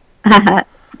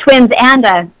 Twins and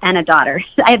a daughter.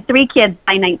 I had 3 kids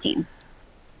by 19.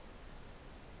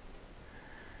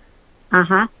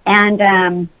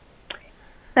 And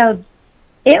so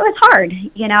it was hard.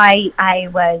 I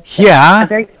was a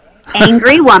very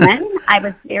angry woman. I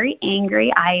was very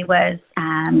angry. I was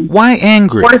Why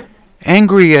angry?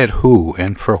 Angry at who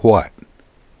and for what?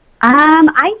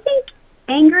 I think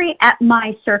angry at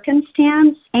my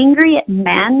circumstance, angry at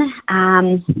men.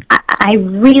 I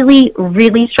really,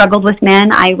 really struggled with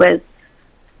men. I was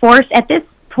forced, at this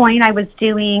point, I was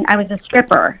a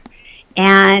stripper,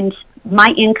 and my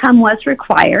income was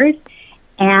required,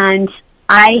 and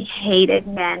I hated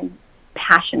men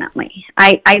passionately.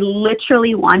 I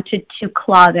literally wanted to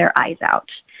claw their eyes out.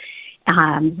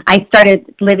 I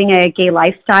started living a gay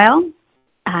lifestyle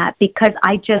because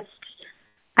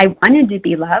I wanted to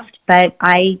be loved, but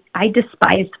I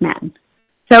despised men.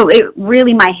 So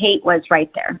my hate was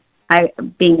right there.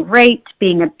 Being raped,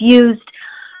 being abused,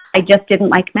 I just didn't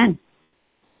like men.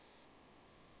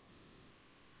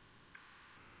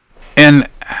 And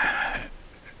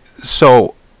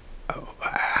so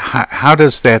how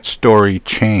does that story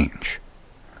change?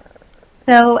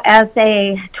 So as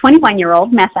a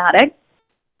 21-year-old meth addict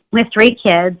with 3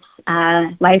 kids,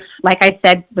 life, like I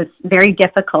said, was very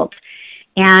difficult.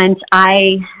 And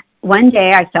one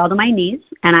day I fell to my knees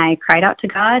and I cried out to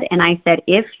God and I said,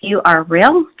 if you are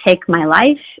real, take my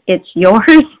life. It's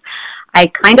yours. I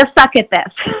kind of suck at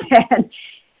this.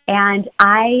 And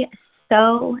I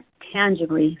so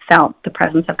tangibly felt the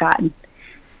presence of God.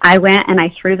 I went and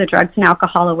I threw the drugs and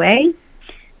alcohol away,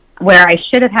 where I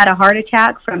should have had a heart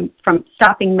attack from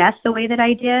stopping meth the way that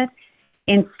I did.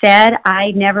 Instead,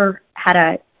 I never had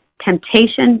a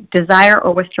temptation, desire,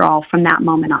 or withdrawal from that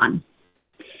moment on.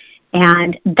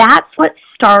 And that's what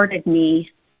started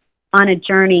me on a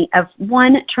journey of,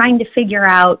 one, trying to figure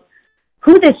out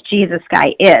who this Jesus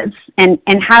guy is and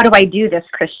how do I do this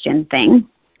Christian thing,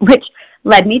 which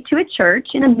led me to a church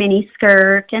in a mini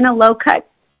skirt and a low-cut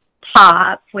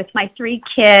top with my 3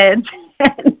 kids.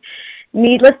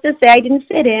 Needless to say, I didn't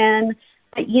fit in.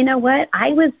 But you know what? I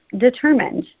was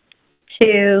determined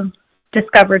to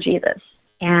discover Jesus.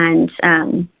 And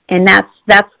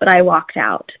that's what I walked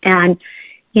out. And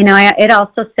it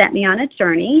also set me on a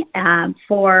journey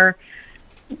for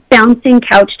bouncing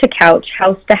couch to couch,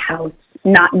 house to house,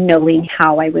 not knowing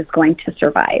how I was going to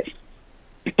survive.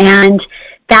 And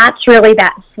that's really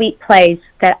that sweet place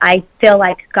that I feel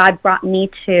like God brought me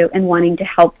to in wanting to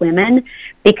help women,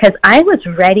 because I was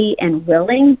ready and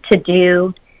willing to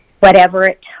do whatever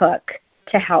it took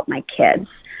to help my kids.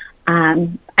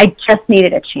 I just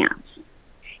needed a chance.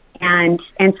 And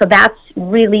so that's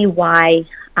really why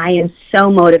I am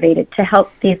so motivated to help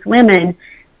these women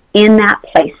in that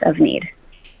place of need.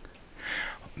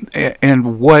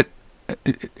 And what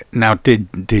now?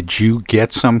 Did you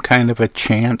get some kind of a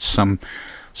chance, some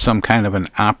kind of an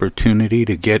opportunity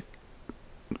to get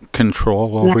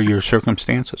control over your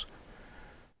circumstances?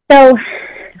 So,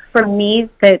 for me,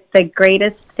 the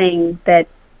greatest thing that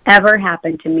ever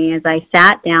happened to me is I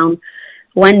sat down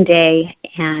one day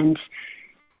and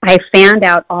I found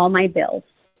out all my bills.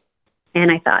 And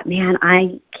I thought, man,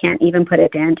 I can't even put a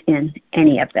dent in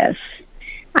any of this.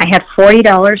 I had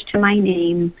 $40 to my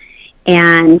name,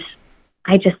 and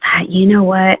I just thought, you know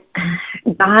what?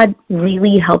 God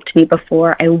really helped me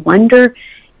before. I wonder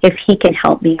if he can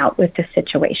help me out with this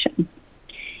situation.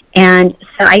 And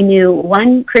so I knew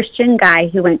one Christian guy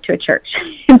who went to a church.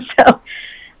 And so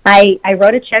I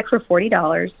wrote a check for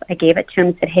 $40. I gave it to him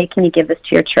and said, hey, can you give this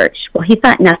to your church? Well, he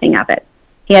thought nothing of it.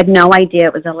 He had no idea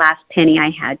it was the last penny I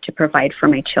had to provide for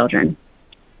my children.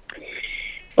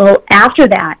 Well, after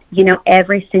that, you know,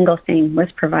 every single thing was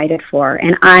provided for.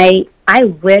 And I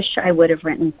wish I would have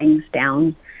written things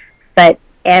down, but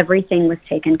everything was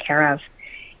taken care of.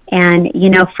 And, you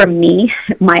know, for me,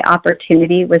 my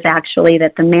opportunity was actually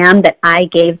that the man that I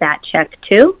gave that check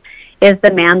to is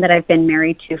the man that I've been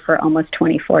married to for almost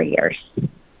 24 years.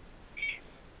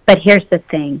 But here's the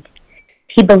thing.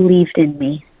 He believed in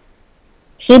me.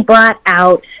 He brought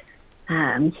out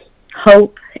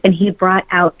hope, and he brought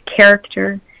out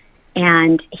character,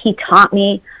 and he taught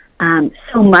me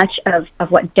so much of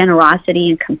what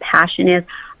generosity and compassion is.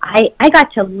 I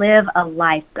got to live a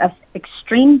life of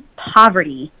extreme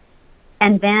poverty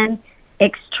and then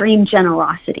extreme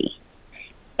generosity.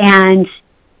 And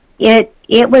it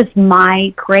was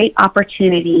my great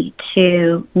opportunity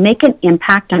to make an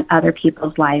impact on other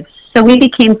people's lives. So we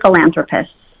became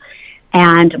philanthropists,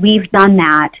 and we've done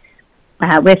that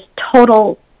with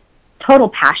total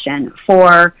passion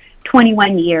for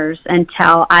 21 years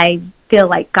until I feel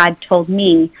like God told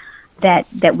me that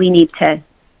we need to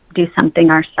do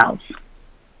something ourselves.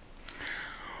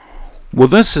 Well,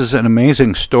 this is an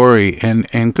amazing story,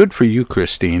 and good for you,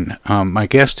 Christine. My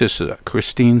guest is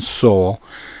Christine Soule,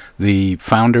 the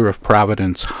founder of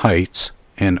Providence Heights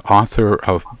and author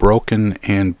of Broken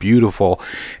and Beautiful.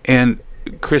 And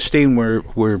Christine,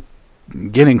 we're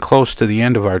getting close to the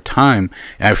end of our time.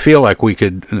 I feel like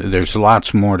there's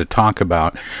lots more to talk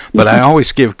about, but I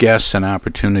always give guests an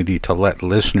opportunity to let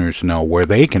listeners know where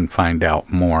they can find out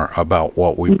more about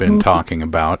what we've been talking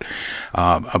about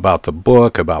the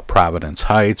book, about Providence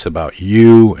Heights, about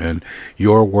you and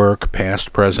your work,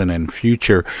 past, present, and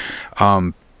future.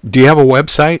 Do you have a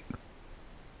website?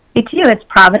 I do. It's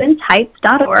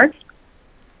providenceheights.org.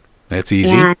 That's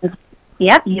easy. And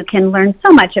yep, you can learn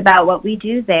so much about what we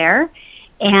do there.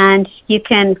 And you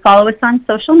can follow us on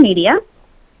social media,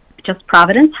 just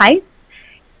Providence Heights,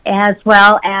 as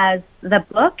well as the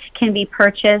book can be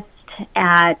purchased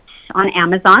on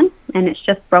Amazon, and it's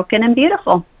just Broken and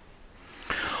Beautiful.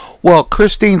 Well,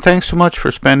 Christine, thanks so much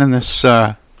for spending this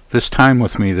time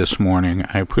with me this morning.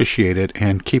 I appreciate it,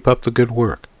 and keep up the good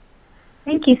work.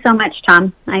 Thank you so much,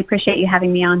 Tom. I appreciate you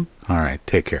having me on. All right,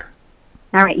 take care.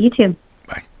 All right, you too.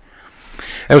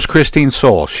 That was Christine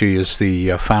Soule. She is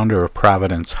the founder of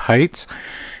Providence Heights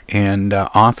and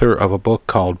author of a book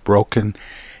called Broken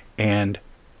and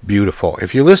Beautiful.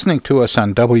 If you're listening to us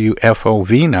on WFOV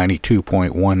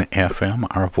 92.1 FM,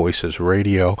 Our Voices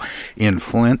Radio in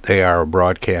Flint, they are a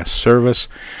broadcast service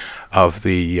of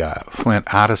the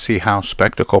Flint Odyssey House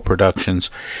Spectacle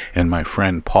Productions and my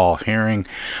friend Paul Herring.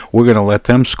 We're going to let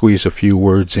them squeeze a few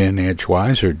words in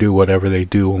edgewise or do whatever they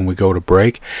do when we go to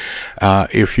break.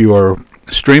 If you are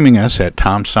streaming us at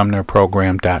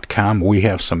TomSumnerProgram.com, we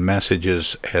have some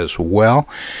messages as well.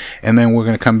 And then we're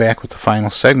going to come back with the final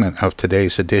segment of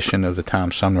today's edition of the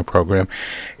Tom Sumner Program.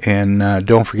 And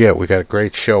don't forget, we got a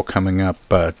great show coming up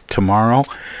tomorrow.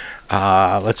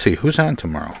 Let's see, who's on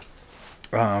tomorrow?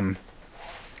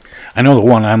 I know the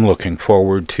one I'm looking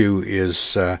forward to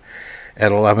is at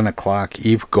 11 o'clock,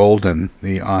 Eve Golden,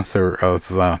 the author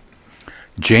of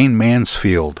Jane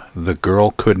Mansfield, The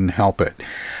Girl Couldn't Help It.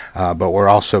 But we're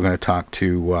also going to talk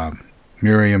to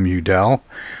Miriam Udell,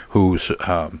 who's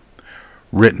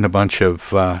written a bunch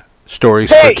of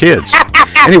stories for kids.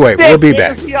 Anyway, we'll be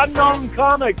back. This is the Unknown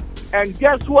Comic, and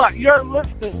guess what? You're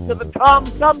listening to the Tom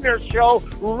Sumner Show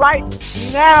right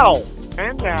now.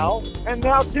 And now, and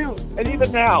now too, and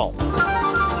even now.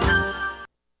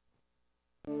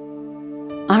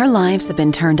 Our lives have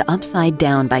been turned upside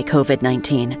down by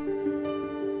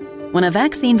COVID-19. When a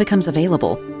vaccine becomes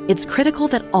available, it's critical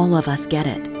that all of us get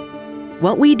it.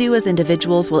 What we do as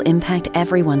individuals will impact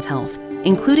everyone's health,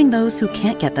 including those who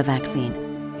can't get the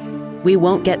vaccine. We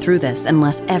won't get through this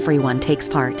unless everyone takes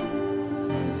part.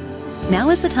 Now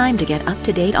is the time to get up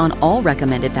to date on all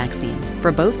recommended vaccines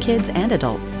for both kids and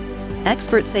adults.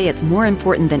 Experts say it's more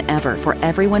important than ever for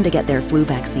everyone to get their flu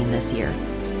vaccine this year.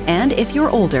 And if you're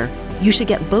older, you should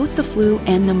get both the flu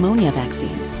and pneumonia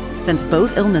vaccines, since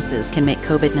both illnesses can make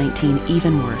COVID-19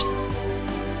 even worse.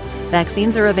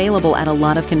 Vaccines are available at a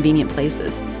lot of convenient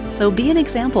places, so be an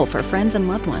example for friends and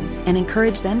loved ones and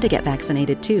encourage them to get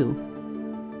vaccinated too.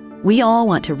 We all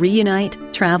want to reunite,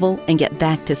 travel, and get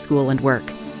back to school and work.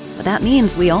 But that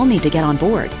means we all need to get on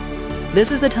board.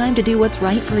 This is the time to do what's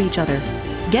right for each other.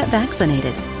 Get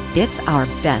vaccinated. It's our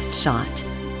best shot.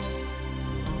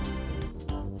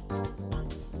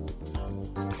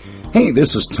 Hey,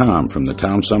 this is Tom from the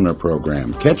Tom Sumner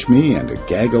Program. Catch me and a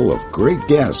gaggle of great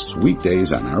guests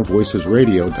weekdays on Our Voices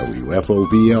Radio,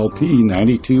 WFOVLP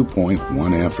 92.1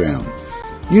 FM.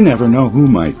 You never know who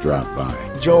might drop by.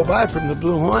 Joe By from the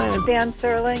Blue Hawaiian. Dan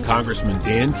Serling. Congressman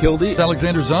Dan Kildee.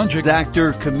 Alexander Zonjic.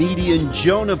 Actor, comedian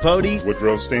Joe Napodi.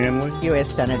 Woodrow Stanley. U.S.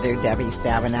 Senator Debbie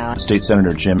Stabenow. State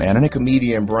Senator Jim Ananich.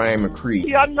 Comedian Brian McCree.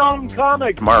 The unknown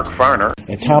comic. Mark Farner.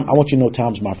 And Tom, I want you to know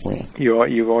Tom's my friend.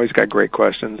 You've always got great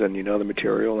questions, and you know the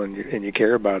material, and you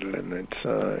care about it, and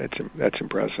that's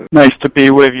impressive. Nice to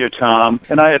be with you, Tom.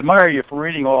 And I admire you for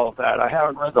reading all of that. I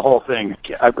haven't read the whole thing.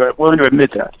 I'm willing to admit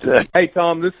that. Hey,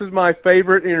 Tom, this is my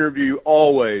favorite interview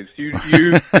always.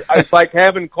 It's like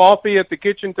having coffee at the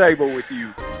kitchen table with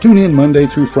you. Tune in Monday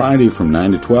through Friday from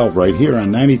 9 to 12 right here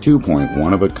on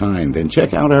 92.1 of a kind, and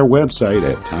check out our website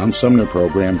at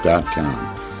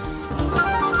TomSumnerProgram.com.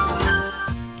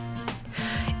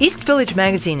 East Village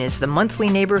Magazine is the monthly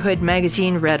neighborhood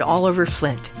magazine read all over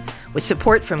Flint. With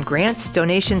support from grants,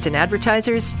 donations, and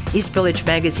advertisers, East Village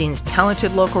Magazine's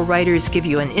talented local writers give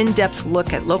you an in-depth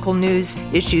look at local news,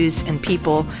 issues, and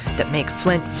people that make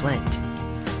Flint, Flint.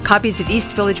 Copies of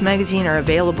East Village Magazine are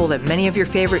available at many of your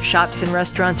favorite shops and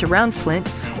restaurants around Flint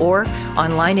or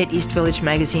online at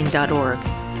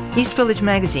eastvillagemagazine.org. East Village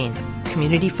Magazine,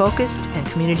 community-focused and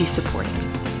community-supported.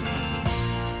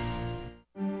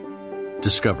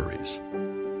 Discoveries.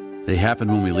 They happen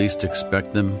when we least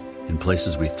expect them, in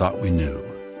places we thought we knew.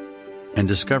 And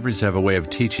discoveries have a way of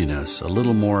teaching us a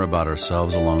little more about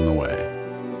ourselves along the way.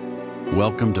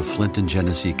 Welcome to Flint and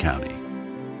Genesee County,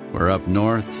 where up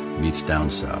north meets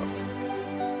down south.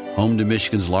 Home to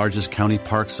Michigan's largest county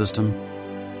park system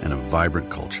and a vibrant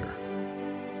culture.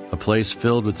 A place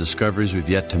filled with discoveries we've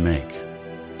yet to make,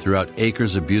 throughout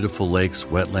acres of beautiful lakes,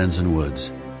 wetlands, and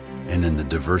woods, and in the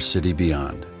diverse city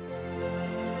beyond.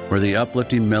 Where the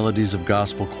uplifting melodies of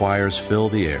gospel choirs fill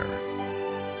the air,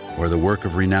 where the work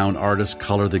of renowned artists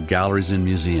color the galleries and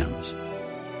museums,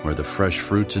 where the fresh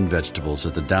fruits and vegetables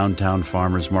at the downtown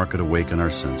farmers market awaken our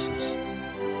senses,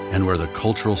 and where the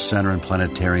cultural center and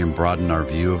planetarium broaden our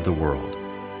view of the world.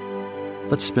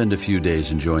 Let's spend a few days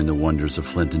enjoying the wonders of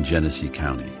Flint and Genesee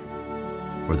County,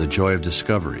 where the joy of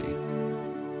discovery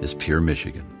is pure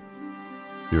Michigan.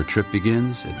 Your trip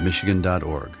begins at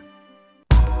Michigan.org.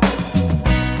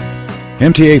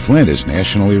 MTA Flint is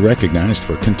nationally recognized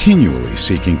for continually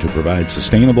seeking to provide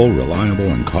sustainable, reliable,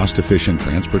 and cost-efficient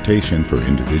transportation for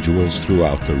individuals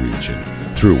throughout the region.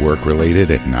 Through work-related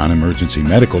and non-emergency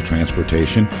medical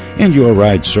transportation and Your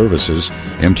Ride services,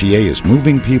 MTA is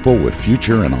moving people with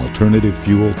future and alternative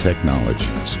fuel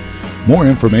technologies. More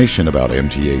information about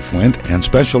MTA Flint and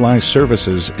specialized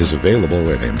services is available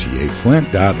at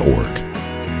mtaflint.org.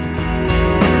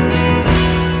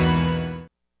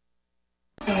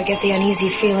 I get the uneasy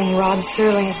feeling Rod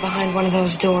Serling is behind one of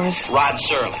those doors. Rod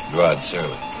Serling. Rod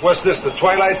Serling. What's this, the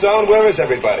Twilight Zone? Where is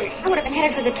everybody? I would have been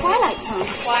headed for the Twilight Zone.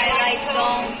 Twilight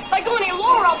Zone. If I go any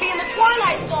lower, I'll be in the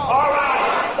Twilight Zone. All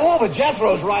right. Oh, but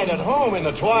Jethro's right at home in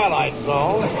the Twilight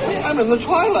Zone. I'm in the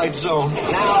Twilight Zone.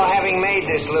 Now, having made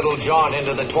this little jaunt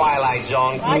into the Twilight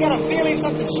Zone, I got a feeling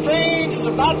something strange is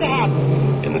about to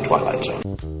happen. In the Twilight Zone.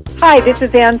 Hi, this is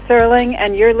Dan Serling,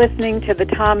 and you're listening to the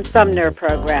Tom Sumner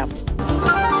Program.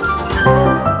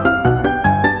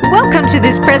 Welcome to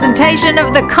this presentation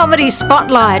of the Comedy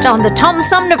Spotlight on the Tom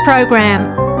Sumner Program.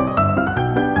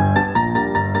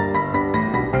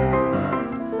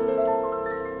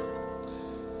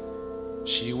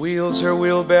 She wheels her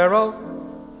wheelbarrow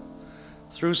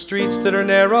through streets that are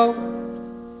narrow.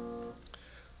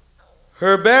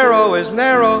 Her barrow is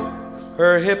narrow,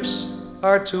 her hips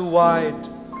are too wide.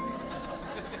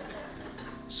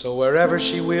 So wherever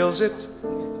she wheels it,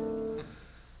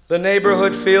 the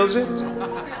neighborhood feels it.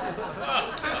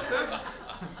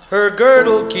 Her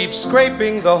girdle keeps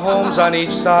scraping the homes on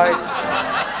each side.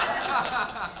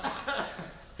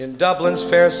 In Dublin's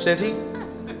fair city,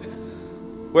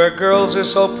 where girls are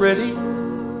so pretty,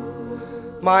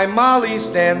 my Molly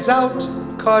stands out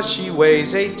 'cause she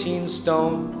weighs 18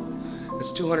 stone.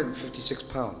 That's 256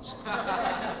 pounds.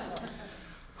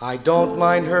 I don't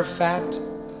mind her fat,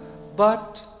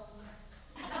 but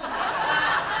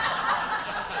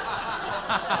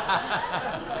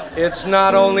it's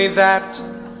not only that,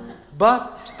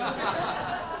 but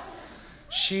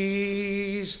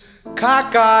she's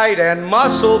cockeyed and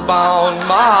muscle-bound,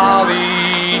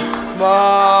 Molly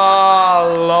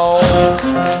Malone.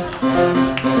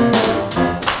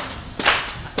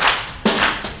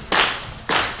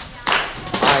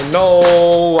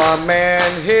 know a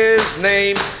man, his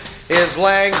name is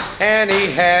Lang, and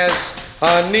he has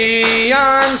a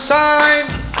neon sign.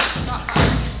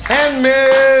 And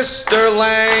Mr.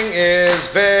 Lang is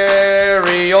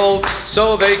very old,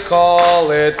 so they call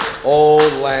it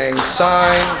Old Lang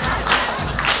Syne.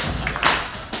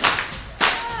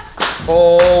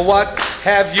 Oh, what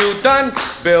have you done,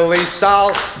 Billy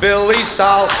Soule, Billy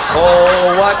Soule?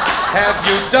 Oh, what have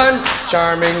you done,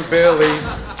 charming Billy?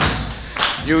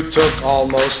 You took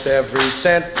almost every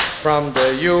cent from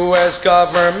the U.S.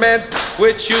 government,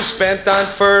 which you spent on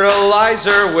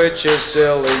fertilizer, which is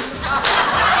silly.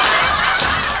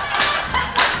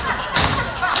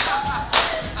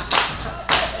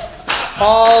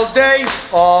 All day,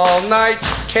 all night,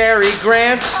 Cary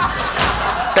Grant.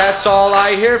 That's all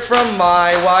I hear from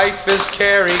my wife is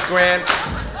Cary Grant.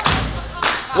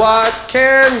 What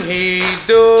can he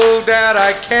do that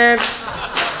I can't?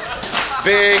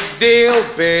 Big deal,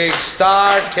 big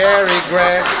star, Cary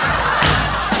Grant.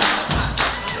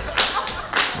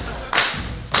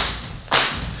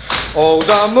 Oh,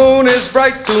 the moon is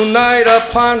bright tonight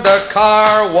upon the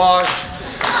car wash,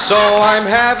 so I'm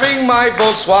having my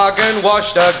Volkswagen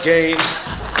washed again.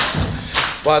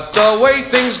 But the way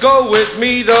things go with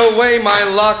me, the way my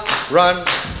luck runs,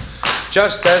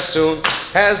 just as soon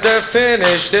as they're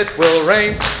finished, it will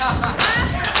rain.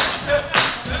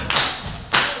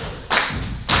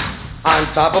 On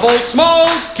top of Old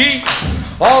Smoky,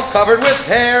 all covered with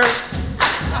hair.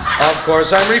 Of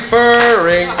course I'm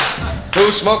referring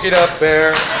to Smokey the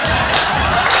Bear.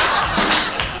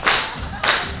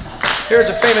 Here's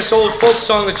a famous old folk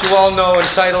song that you all know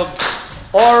entitled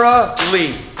Aura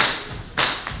Lee.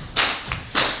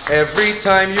 Every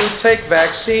time you take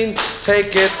vaccine,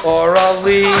 take it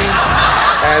orally.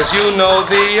 As you know,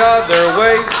 the other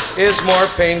way is more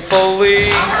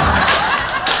painfully.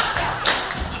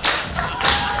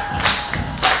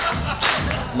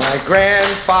 My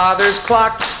grandfather's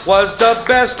clock was the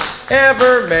best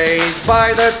ever made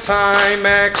by the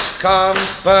Timex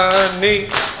Company.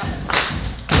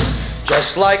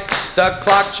 Just like the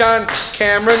clock John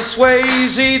Cameron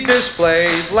Swayze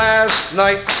displayed last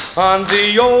night on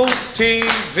the old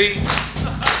TV.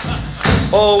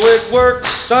 Oh, it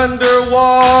works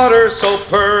underwater so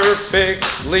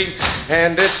perfectly,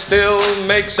 and it still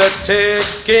makes a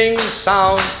ticking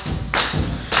sound,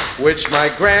 which my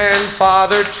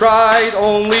grandfather tried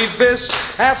only this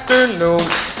afternoon,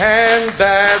 and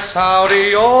that's how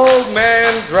the old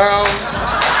man drowned.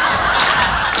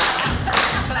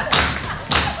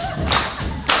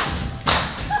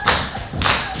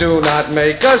 Do not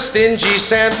make a stingy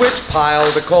sandwich, pile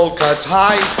the cold cuts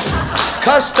high.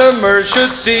 Customers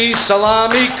should see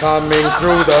salami coming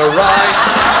through the rye.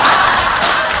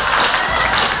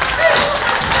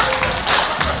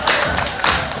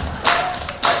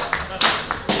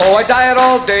 Oh, I diet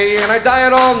all day and I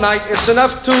diet all night. It's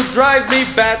enough to drive me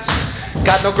bats.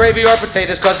 Got no gravy or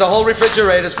potatoes, cause the whole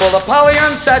refrigerator's full of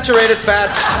polyunsaturated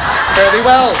fats. Fare thee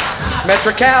well,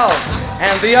 Metrical,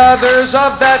 and the others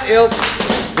of that ilk.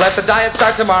 Let the diet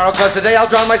start tomorrow, cause today I'll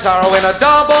drown my sorrow in a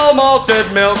double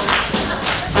malted milk.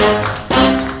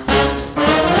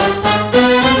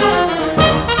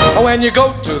 When you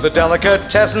go to the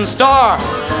delicatessen store,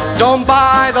 don't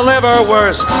buy the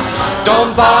liverwurst.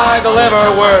 Don't buy the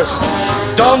liverwurst.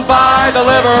 Don't buy the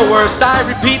liverwurst. I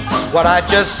repeat what I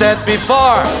just said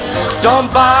before.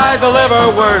 Don't buy the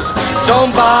liverwurst.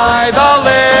 Don't buy the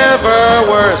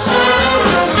liverwurst.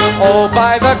 Oh,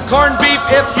 buy the corned beef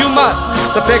if you must.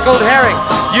 The pickled herring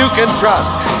you can trust.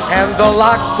 And the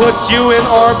lox puts you in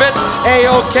orbit,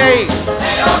 A-OK.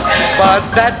 But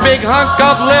that big hunk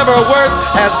of liverwurst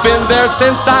has been there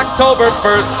since October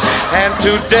 1st. And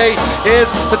today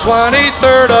is the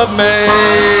 23rd of May.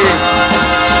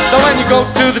 So when you go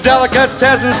to the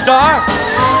delicatessen store,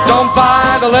 don't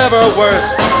buy the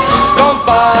liverwurst. Don't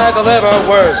buy the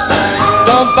liverwurst.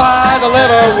 Don't buy the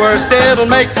liverwurst. It'll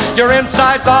make your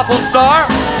insides awful sore.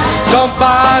 Don't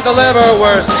buy the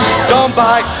liverwurst. Don't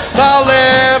buy the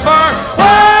liverwurst.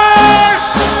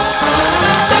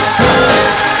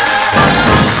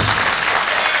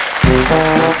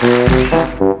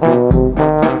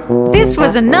 This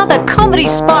was another comedy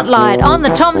spotlight on the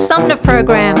Tom Sumner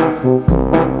program.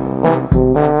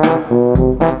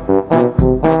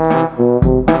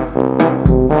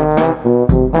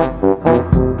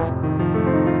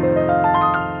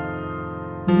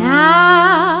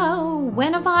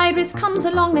 When a virus comes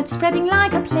along that's spreading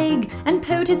like a plague, and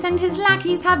POTUS and his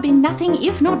lackeys have been nothing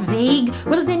if not vague,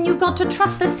 well then you've got to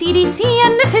trust the CDC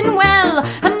and listen well,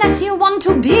 unless you want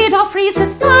to bid our free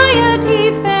society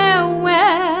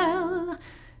farewell.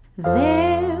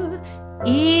 There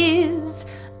is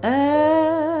a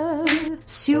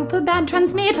super bad,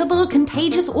 transmittable,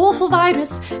 contagious, awful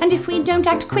virus. And if we don't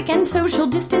act quick and social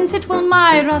distance, it will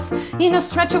mire us in a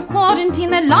stretch of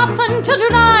quarantine that lasts until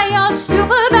July. A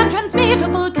super bad,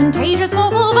 transmittable, contagious,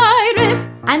 awful virus.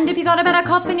 And if you got a better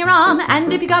cough in your arm,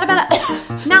 and if you got a better...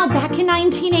 Now, back in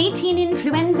 1918,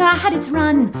 influenza had its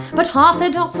run, but half the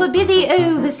docs were busy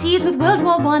overseas with World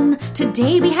War I.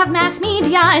 Today we have mass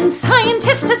media and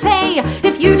scientists to say,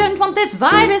 if you don't want this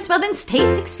virus, well then stay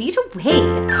 6 feet away.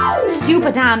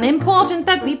 Super damn important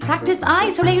that we practice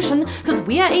isolation, cause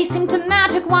we're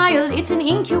asymptomatic while it's in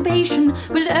incubation.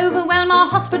 We'll overwhelm our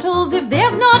hospitals if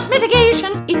there's not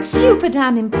mitigation. It's super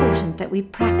damn important that we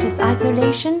practice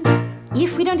isolation.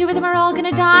 If we don't do it, then we're all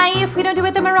gonna die. If we don't do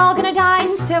it, then we're all gonna die.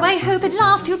 And so I hope at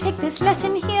last you'll take this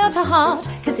lesson here to heart,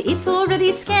 cause it's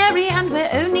already scary and we're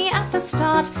only at the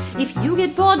start. If you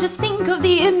get bored, just think of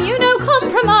the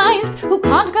immunocompromised, who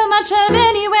can't go much of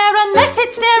anywhere unless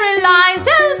it's sterilized.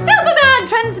 Oh, super bad,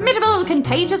 transmittable,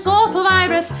 contagious, awful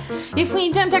virus. If we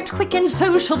don't act quick and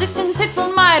social distance, it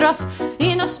will mire us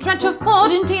in a stretch of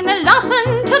quarantine that lasts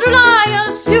until July. A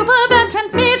super bad,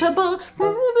 transmittable,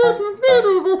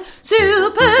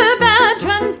 super bad,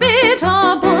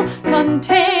 transmittable,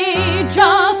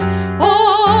 contagious,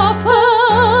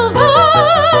 awful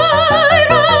virus.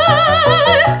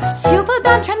 Super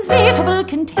bad, transmittable,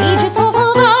 contagious,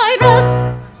 awful virus.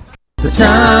 The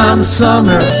Tom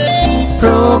Sumner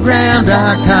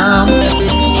Program.com.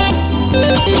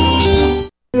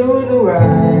 Do the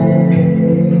right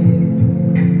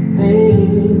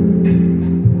thing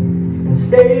and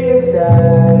stay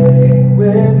inside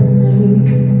with me.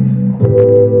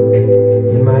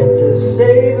 You might just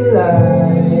save a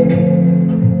life,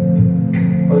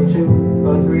 or 2,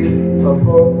 or 3, or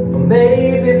 4, or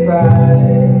maybe 5.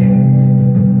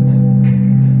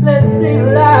 Let's save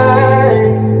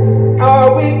lives. Are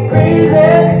we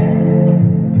crazy,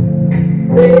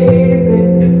 baby?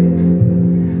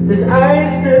 This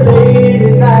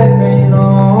isolated life ain't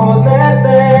all that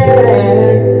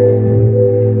bad.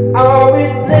 Are we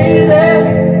lazy?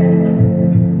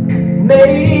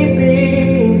 Maybe,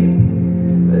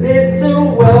 but it's a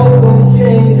welcome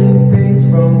change of pace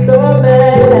from the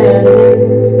madness.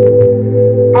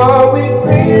 Are we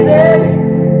crazy?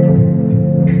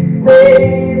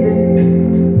 Maybe,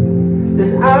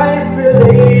 this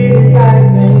isolated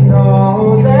life ain't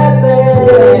all that bad.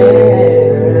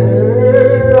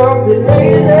 Are we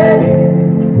lazy?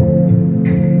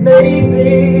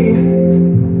 Maybe,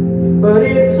 but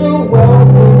it's a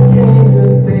welcome change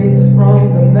of pace from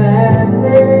the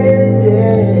madness,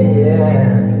 yeah.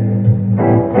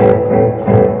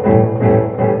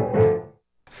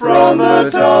 From the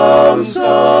Tom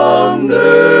Sumner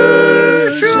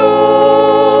Show.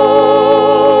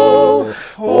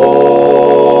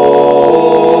 Oh,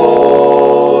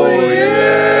 yeah.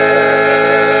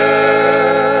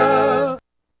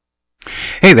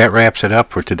 Hey, that wraps it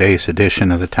up for today's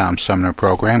edition of the Tom Sumner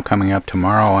Program. Coming up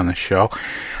tomorrow on the show,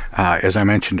 as I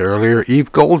mentioned earlier,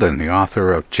 Eve Golden, the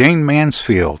author of Jane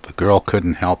Mansfield, The Girl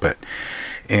Couldn't Help It.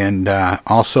 And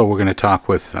also we're going to talk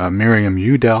with Miriam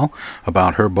Udell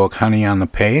about her book, Honey on the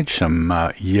Page, some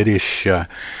Yiddish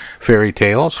fairy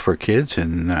tales for kids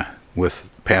and with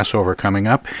Passover coming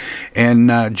up. And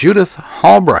Judith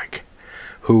Hallbreich,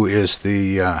 who is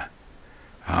the...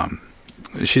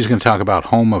 she's going to talk about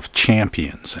Home of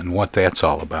Champions and what that's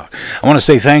all about. I want to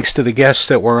say thanks to the guests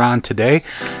that were on today,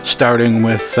 starting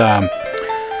with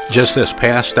just this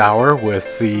past hour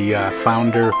with the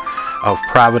founder of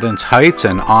Providence Heights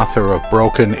and author of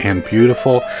Broken and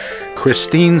Beautiful,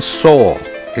 Christine Soule.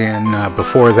 And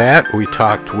before that, we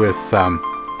talked with a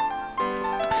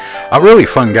really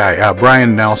fun guy,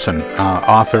 Brian Nelson,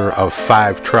 author of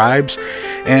 5 Tribes.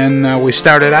 And we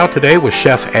started out today with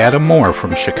Chef Adam Moore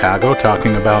from Chicago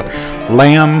talking about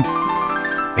lamb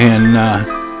and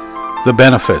the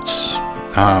benefits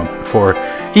for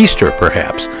Easter,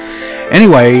 perhaps.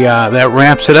 Anyway, that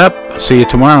wraps it up. See you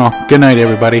tomorrow. Good night,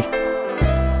 everybody.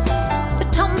 The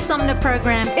Tom Sumner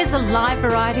Program is a live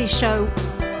variety show.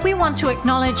 We want to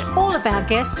acknowledge all of our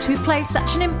guests who play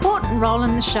such an important role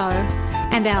in the show,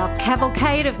 and our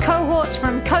cavalcade of cohorts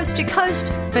from coast to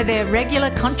coast for their regular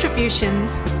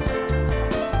contributions.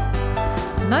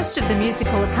 Most of the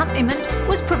musical accompaniment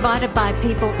was provided by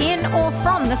people in or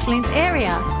from the Flint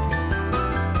area.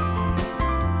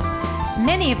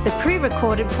 Many of the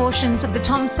pre-recorded portions of the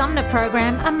Tom Sumner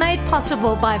program are made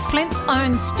possible by Flint's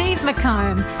own Steve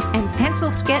McComb and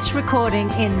Pencil Sketch Recording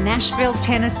in Nashville,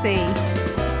 Tennessee.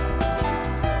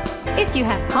 If you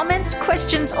have comments,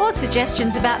 questions, or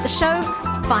suggestions about the show,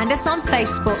 find us on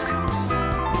Facebook.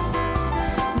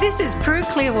 This is Prue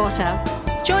Clearwater.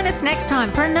 Join us next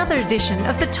time for another edition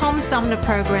of the Tom Sumner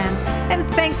Program. And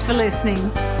thanks for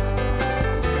listening.